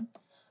Allen.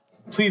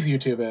 Please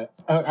YouTube it.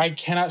 I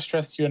cannot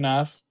stress you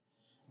enough,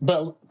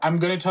 but I'm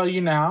going to tell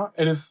you now,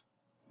 it is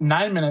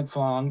 9 minutes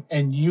long,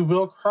 and you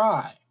will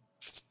cry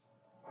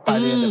by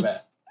the end of it.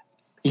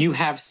 You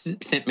have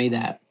sent me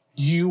that.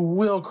 You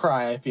will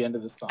cry at the end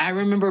of the song. I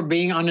remember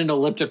being on an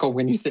elliptical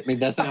when you sent me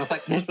this, and I was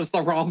like, this was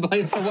the wrong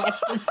place to watch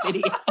this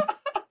video.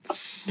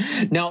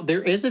 Now,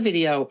 there is a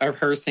video of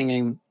her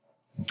singing.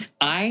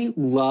 I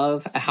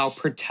love how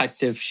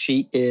protective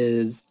she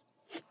is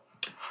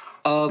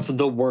of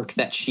the work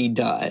that she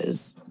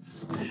does.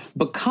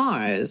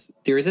 Because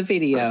there is a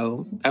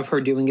video of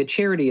her doing a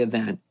charity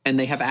event, and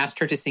they have asked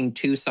her to sing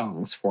 2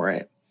 songs for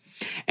it.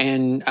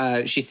 And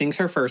she sings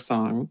her first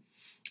song,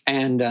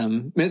 and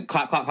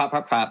clap, clap, clap,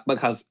 clap, clap,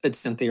 because it's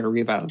Cynthia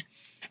Erivo.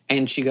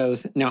 And she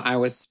goes, now, I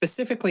was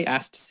specifically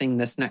asked to sing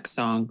this next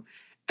song,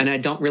 and I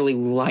don't really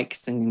like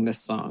singing this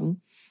song.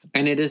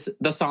 And it is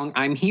the song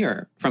I'm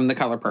Here from The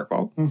Color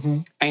Purple. Mm-hmm.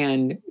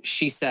 And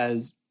she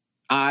says,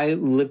 I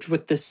lived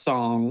with this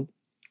song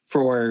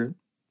for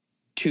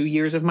 2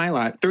 years of my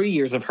life, 3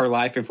 years of her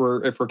life, if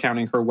we're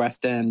counting her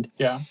West End.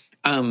 Yeah.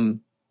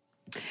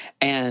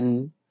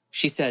 And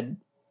she said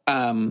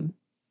that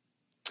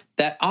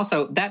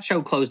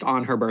show closed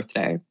on her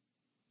birthday.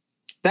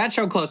 That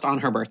show closed on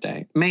her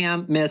birthday.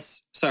 Ma'am,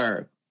 miss,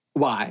 sir,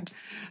 why?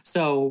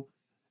 So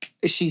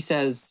she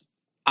says,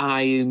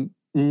 I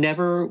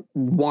never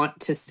want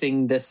to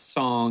sing this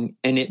song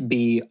and it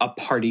be a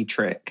party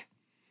trick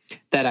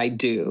that I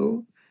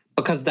do,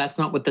 because that's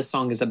not what this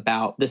song is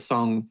about. This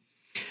song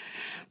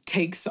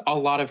takes a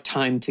lot of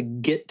time to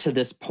get to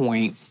this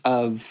point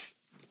of,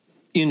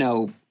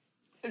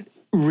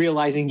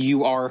 realizing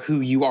you are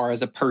who you are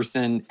as a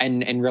person,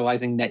 and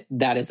realizing that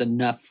that is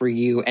enough for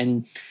you.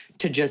 And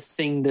to just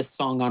sing this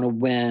song on a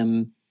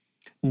whim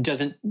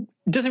doesn't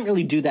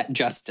really do that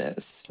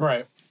justice.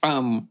 Right.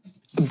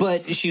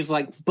 But she's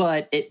like,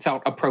 but it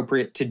felt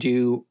appropriate to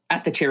do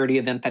at the charity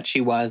event that she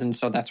was. And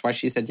so that's why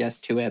she said yes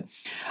to it.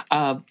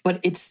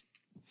 But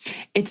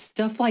It's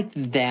stuff like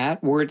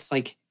that where it's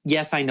like,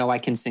 yes, I know I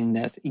can sing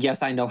this.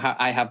 Yes, I know how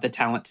I have the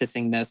talent to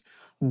sing this,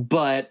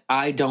 but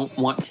I don't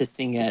want to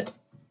sing it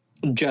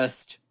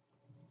just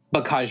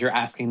because you're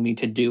asking me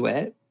to do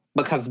it,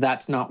 because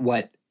that's not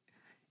what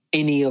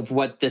any of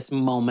what this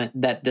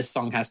moment that this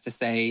song has to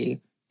say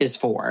is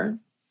for.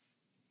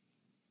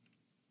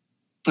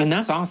 And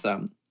that's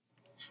awesome.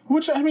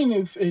 Which, I mean,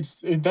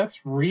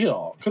 that's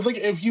real. Because,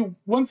 like,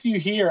 once you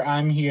hear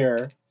I'm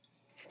Here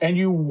and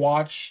you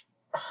watch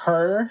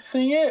her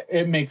sing it,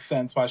 it makes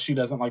sense why she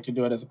doesn't like to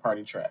do it as a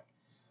party trick.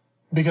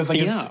 Because, like,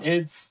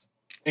 it's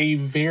a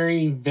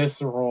very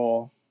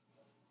visceral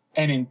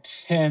and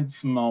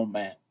intense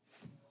moment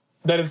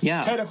that is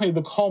technically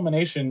the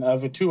culmination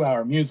of a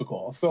 2-hour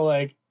musical. So,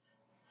 like,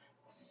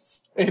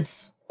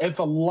 it's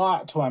a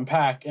lot to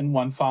unpack in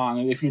one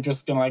song if you're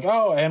just gonna like,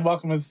 oh, and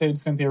welcome to the stage,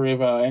 Cynthia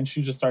Erivo, and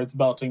she just starts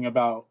belting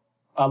about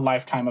a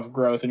lifetime of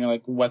growth, and you're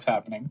like, what's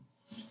happening?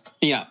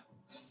 Yeah.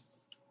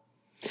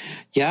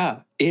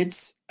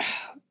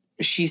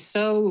 She's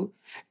so,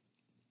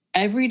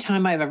 every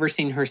time I've ever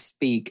seen her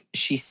speak,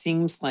 she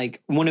seems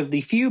like one of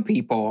the few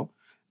people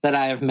that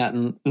I have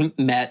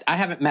met. I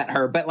haven't met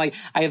her, but like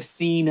I have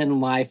seen in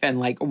life and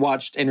like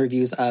watched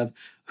interviews of,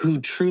 who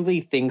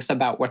truly thinks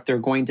about what they're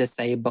going to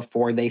say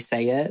before they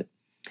say it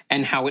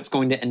and how it's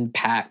going to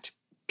impact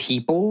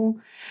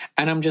people.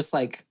 And I'm just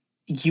like,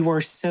 you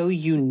are so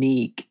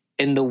unique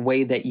in the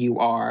way that you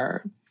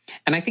are.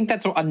 And I think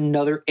that's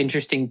another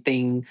interesting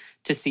thing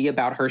to see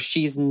about her.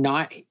 She's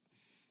not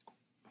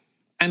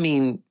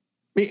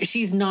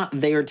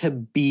there to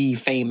be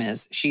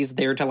famous. She's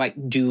there to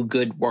like do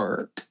good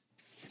work.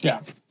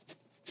 Yeah.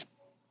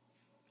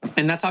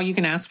 And that's all you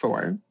can ask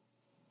for.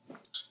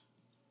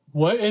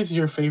 What is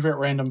your favorite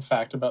random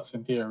fact about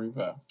Cynthia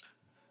Erivo?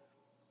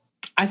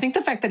 I think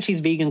the fact that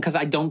she's vegan, because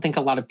I don't think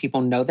a lot of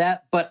people know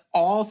that, but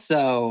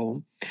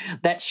also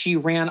that she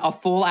ran a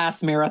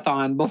full-ass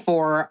marathon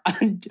before,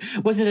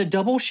 was it a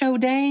double show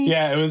day?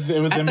 Yeah, it was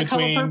in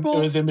between. It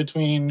was in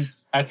between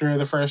after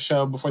the first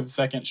show, before the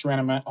second. She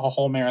ran a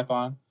whole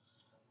marathon.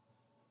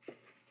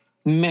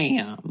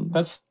 Ma'am.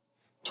 That's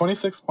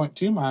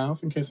 26.2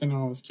 miles, in case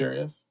anyone was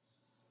curious.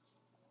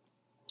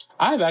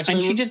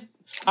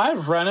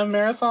 I've run a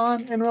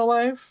marathon in real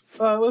life,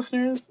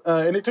 listeners,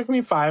 and it took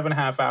me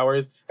 5.5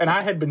 hours, and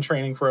I had been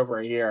training for over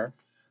a year.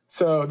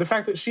 So the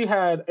fact that she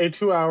had a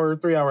 2-hour,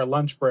 3-hour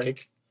lunch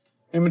break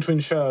in between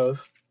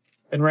shows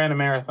and ran a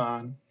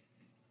marathon,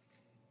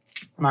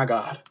 my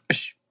God.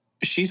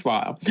 She's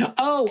wild.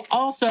 Oh,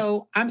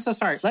 also, I'm so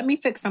sorry. Let me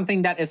fix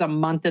something that is a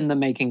month in the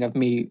making of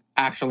me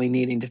actually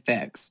needing to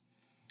fix.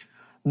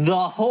 The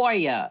La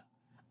Jolla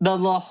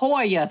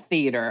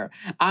Theater.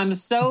 I'm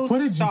so sorry. What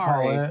did you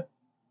call it?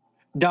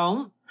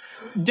 Don't.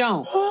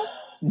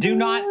 Do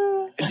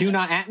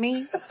not at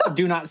me.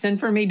 Do not send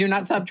for me. Do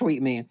not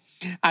subtweet me.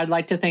 I'd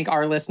like to thank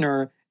our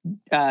listener,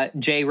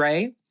 J.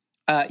 Ray.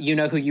 You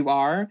know who you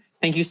are.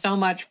 Thank you so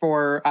much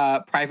for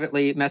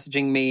privately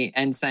messaging me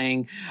and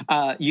saying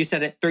you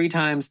said it 3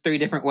 times, 3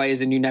 different ways,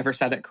 and you never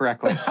said it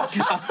correctly.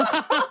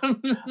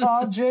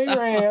 Oh, J.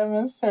 Ray, I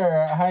miss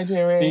her. Hi,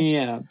 J. Ray.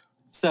 Yeah.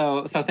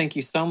 So thank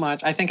you so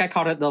much. I think I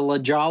called it the La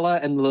Jolla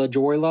and La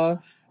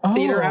Jolla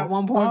Theater at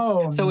one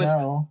point. It's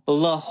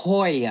La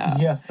Jolla.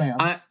 Yes, ma'am.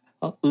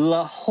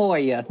 La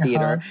Jolla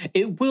Theater. Uh-huh.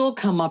 It will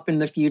come up in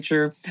the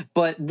future,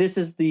 but this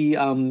is the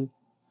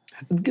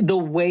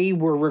way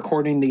we're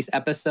recording these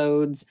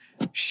episodes.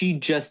 She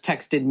just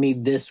texted me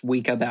this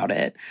week about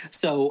it.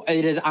 So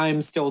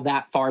I'm still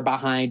that far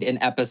behind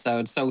in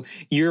episodes. So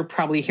you're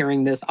probably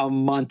hearing this a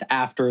month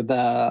after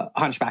the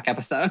Hunchback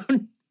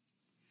episode.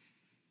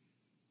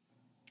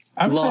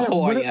 La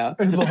Jolla.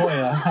 La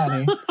Jolla,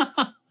 honey.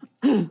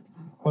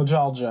 La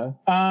Georgia.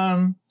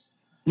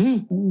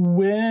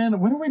 When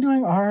are we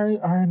doing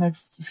our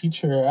next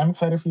feature? I'm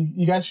excited for you.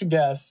 You guys should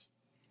guess.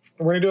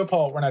 We're gonna do a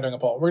poll. We're not doing a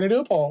poll. We're gonna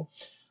do a poll.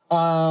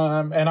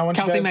 And I want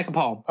Kelsey, you guys, make a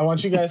poll. I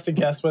want you guys to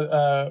guess what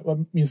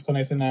musical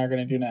Nathan and I are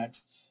gonna do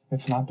next.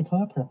 It's not The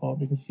Color Purple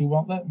because he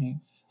won't let me.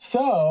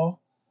 So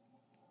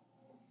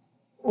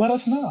let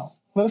us know.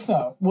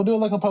 We'll do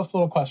like a post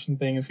little question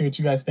thing and see what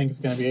you guys think is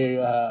gonna be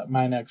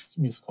my next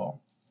musical.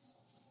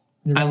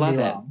 I love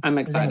it. I'm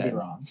excited. You're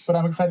gonna be wrong, but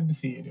I'm excited to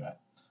see you do it.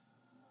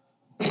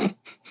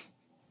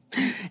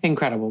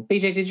 Incredible.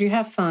 BJ, did you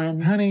have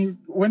fun? Honey,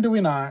 when do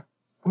we not?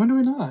 When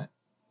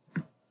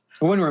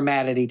we're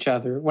mad at each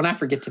other. When I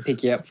forget to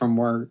pick you up from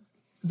work.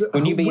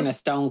 When you being a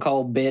stone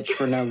cold bitch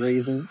for no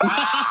reason.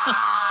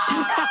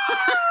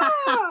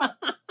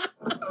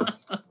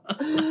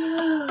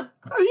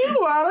 You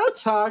want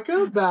to talk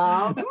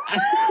about this?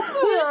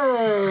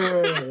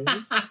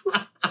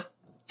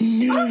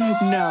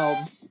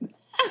 No.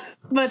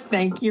 But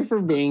thank you for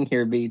being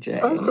here,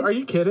 BJ. Are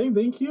you kidding?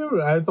 Thank you.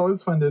 It's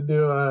always fun to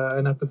do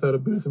an episode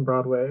of Booze and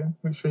Broadway.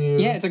 Make sure you...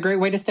 Yeah, it's a great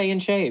way to stay in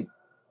shape.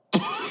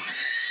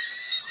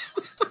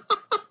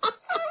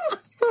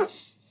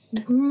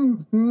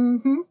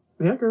 Mm-hmm.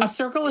 Yeah, girl. A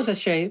circle is a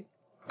shape.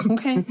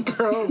 Okay.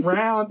 Girl,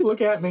 round.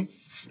 Look at me.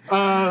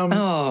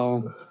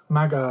 Oh.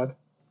 My God.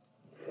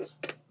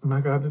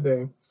 My God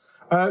today.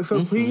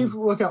 So please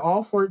look at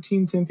all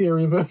 14 Cynthia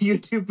Erivo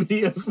YouTube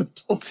videos we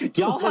told you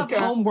to Y'all have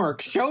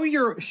homework. Show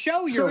your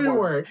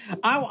work.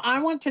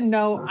 I want to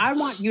know. I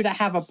want you to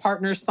have a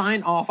partner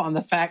sign off on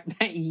the fact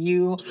that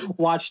you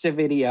watched a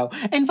video.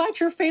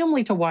 Invite your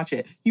family to watch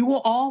it. You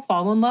will all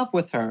fall in love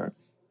with her.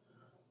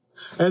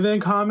 And then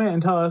comment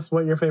and tell us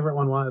what your favorite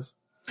one was.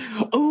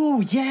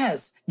 Oh,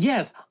 yes.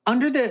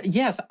 Under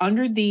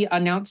the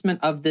announcement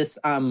of this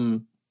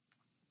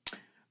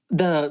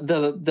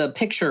the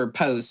picture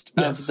post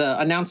of the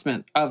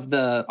announcement of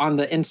on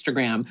the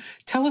Instagram.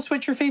 Tell us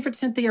what your favorite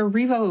Cynthia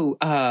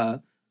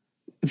Erivo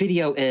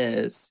video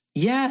is.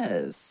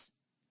 Yes.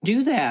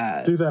 Do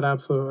that. Do that,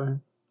 absolutely.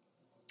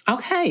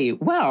 Okay,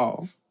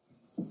 well,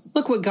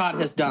 look what God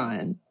has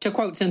done. To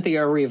quote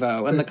Cynthia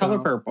Erivo in The Color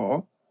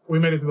Purple. We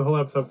made it through the whole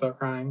episode without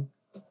crying.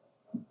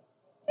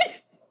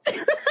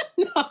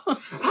 No.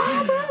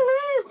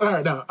 All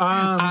right, no.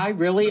 I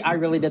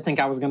really did think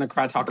I was going to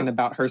cry talking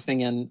about her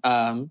singing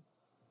Girls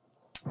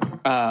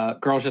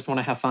Just Want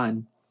to Have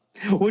Fun,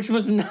 which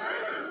was not...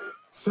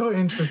 so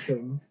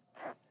interesting.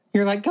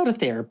 You're like, go to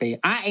therapy.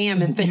 I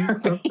am in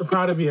therapy.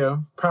 Proud of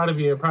you. Proud of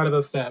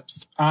those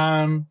steps.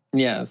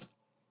 Yes.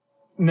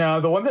 No,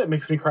 the one that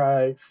makes me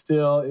cry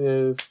still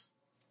is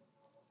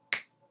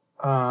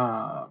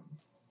the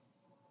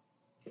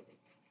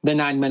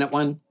 9-minute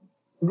one.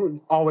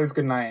 Always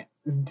Good Night.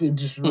 It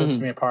just rips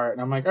me apart.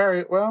 And I'm like, all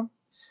right, well,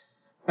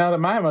 now that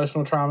my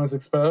emotional trauma is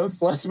exposed,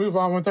 let's move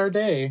on with our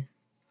day.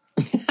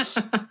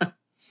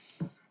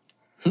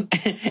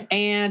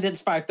 And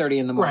it's 5:30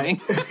 in the morning.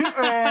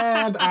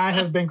 Right. And I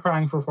have been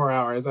crying for 4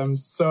 hours. I'm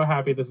so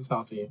happy this is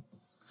healthy.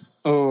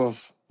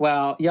 Oof.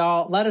 Well,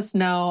 y'all, let us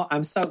know.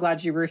 I'm so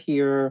glad you were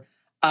here.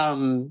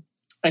 And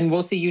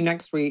we'll see you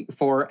next week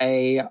for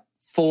a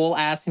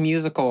full-ass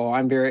musical.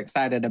 I'm very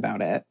excited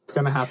about it. It's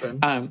going to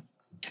happen.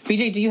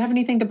 BJ, do you have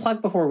anything to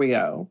plug before we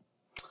go?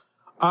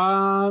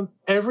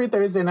 Every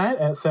Thursday night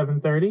at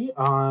 7:30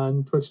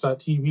 on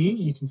twitch.tv,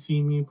 you can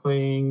see me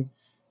playing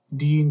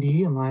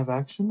D&D in live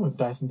action with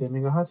Dyson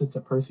Demigods. It's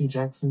a Percy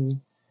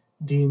Jackson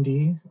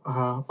D&D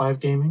live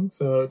gaming,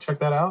 so check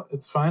that out.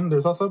 It's fun.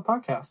 There's also a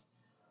podcast.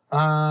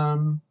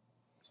 Other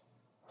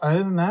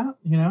than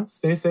that,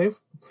 stay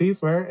safe.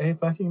 Please wear a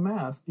fucking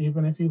mask,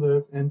 even if you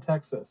live in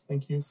Texas.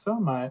 Thank you so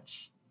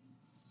much.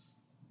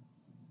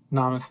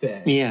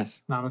 Namaste.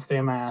 Yes.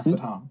 Namaste my ass at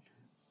home.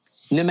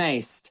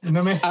 Namaste.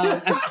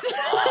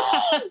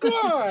 Oh,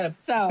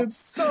 God. It's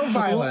so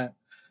violent.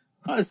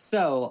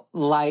 So,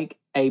 like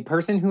a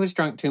person who is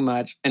drunk too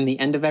much, and the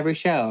end of every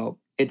show,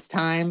 it's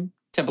time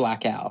to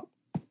black out.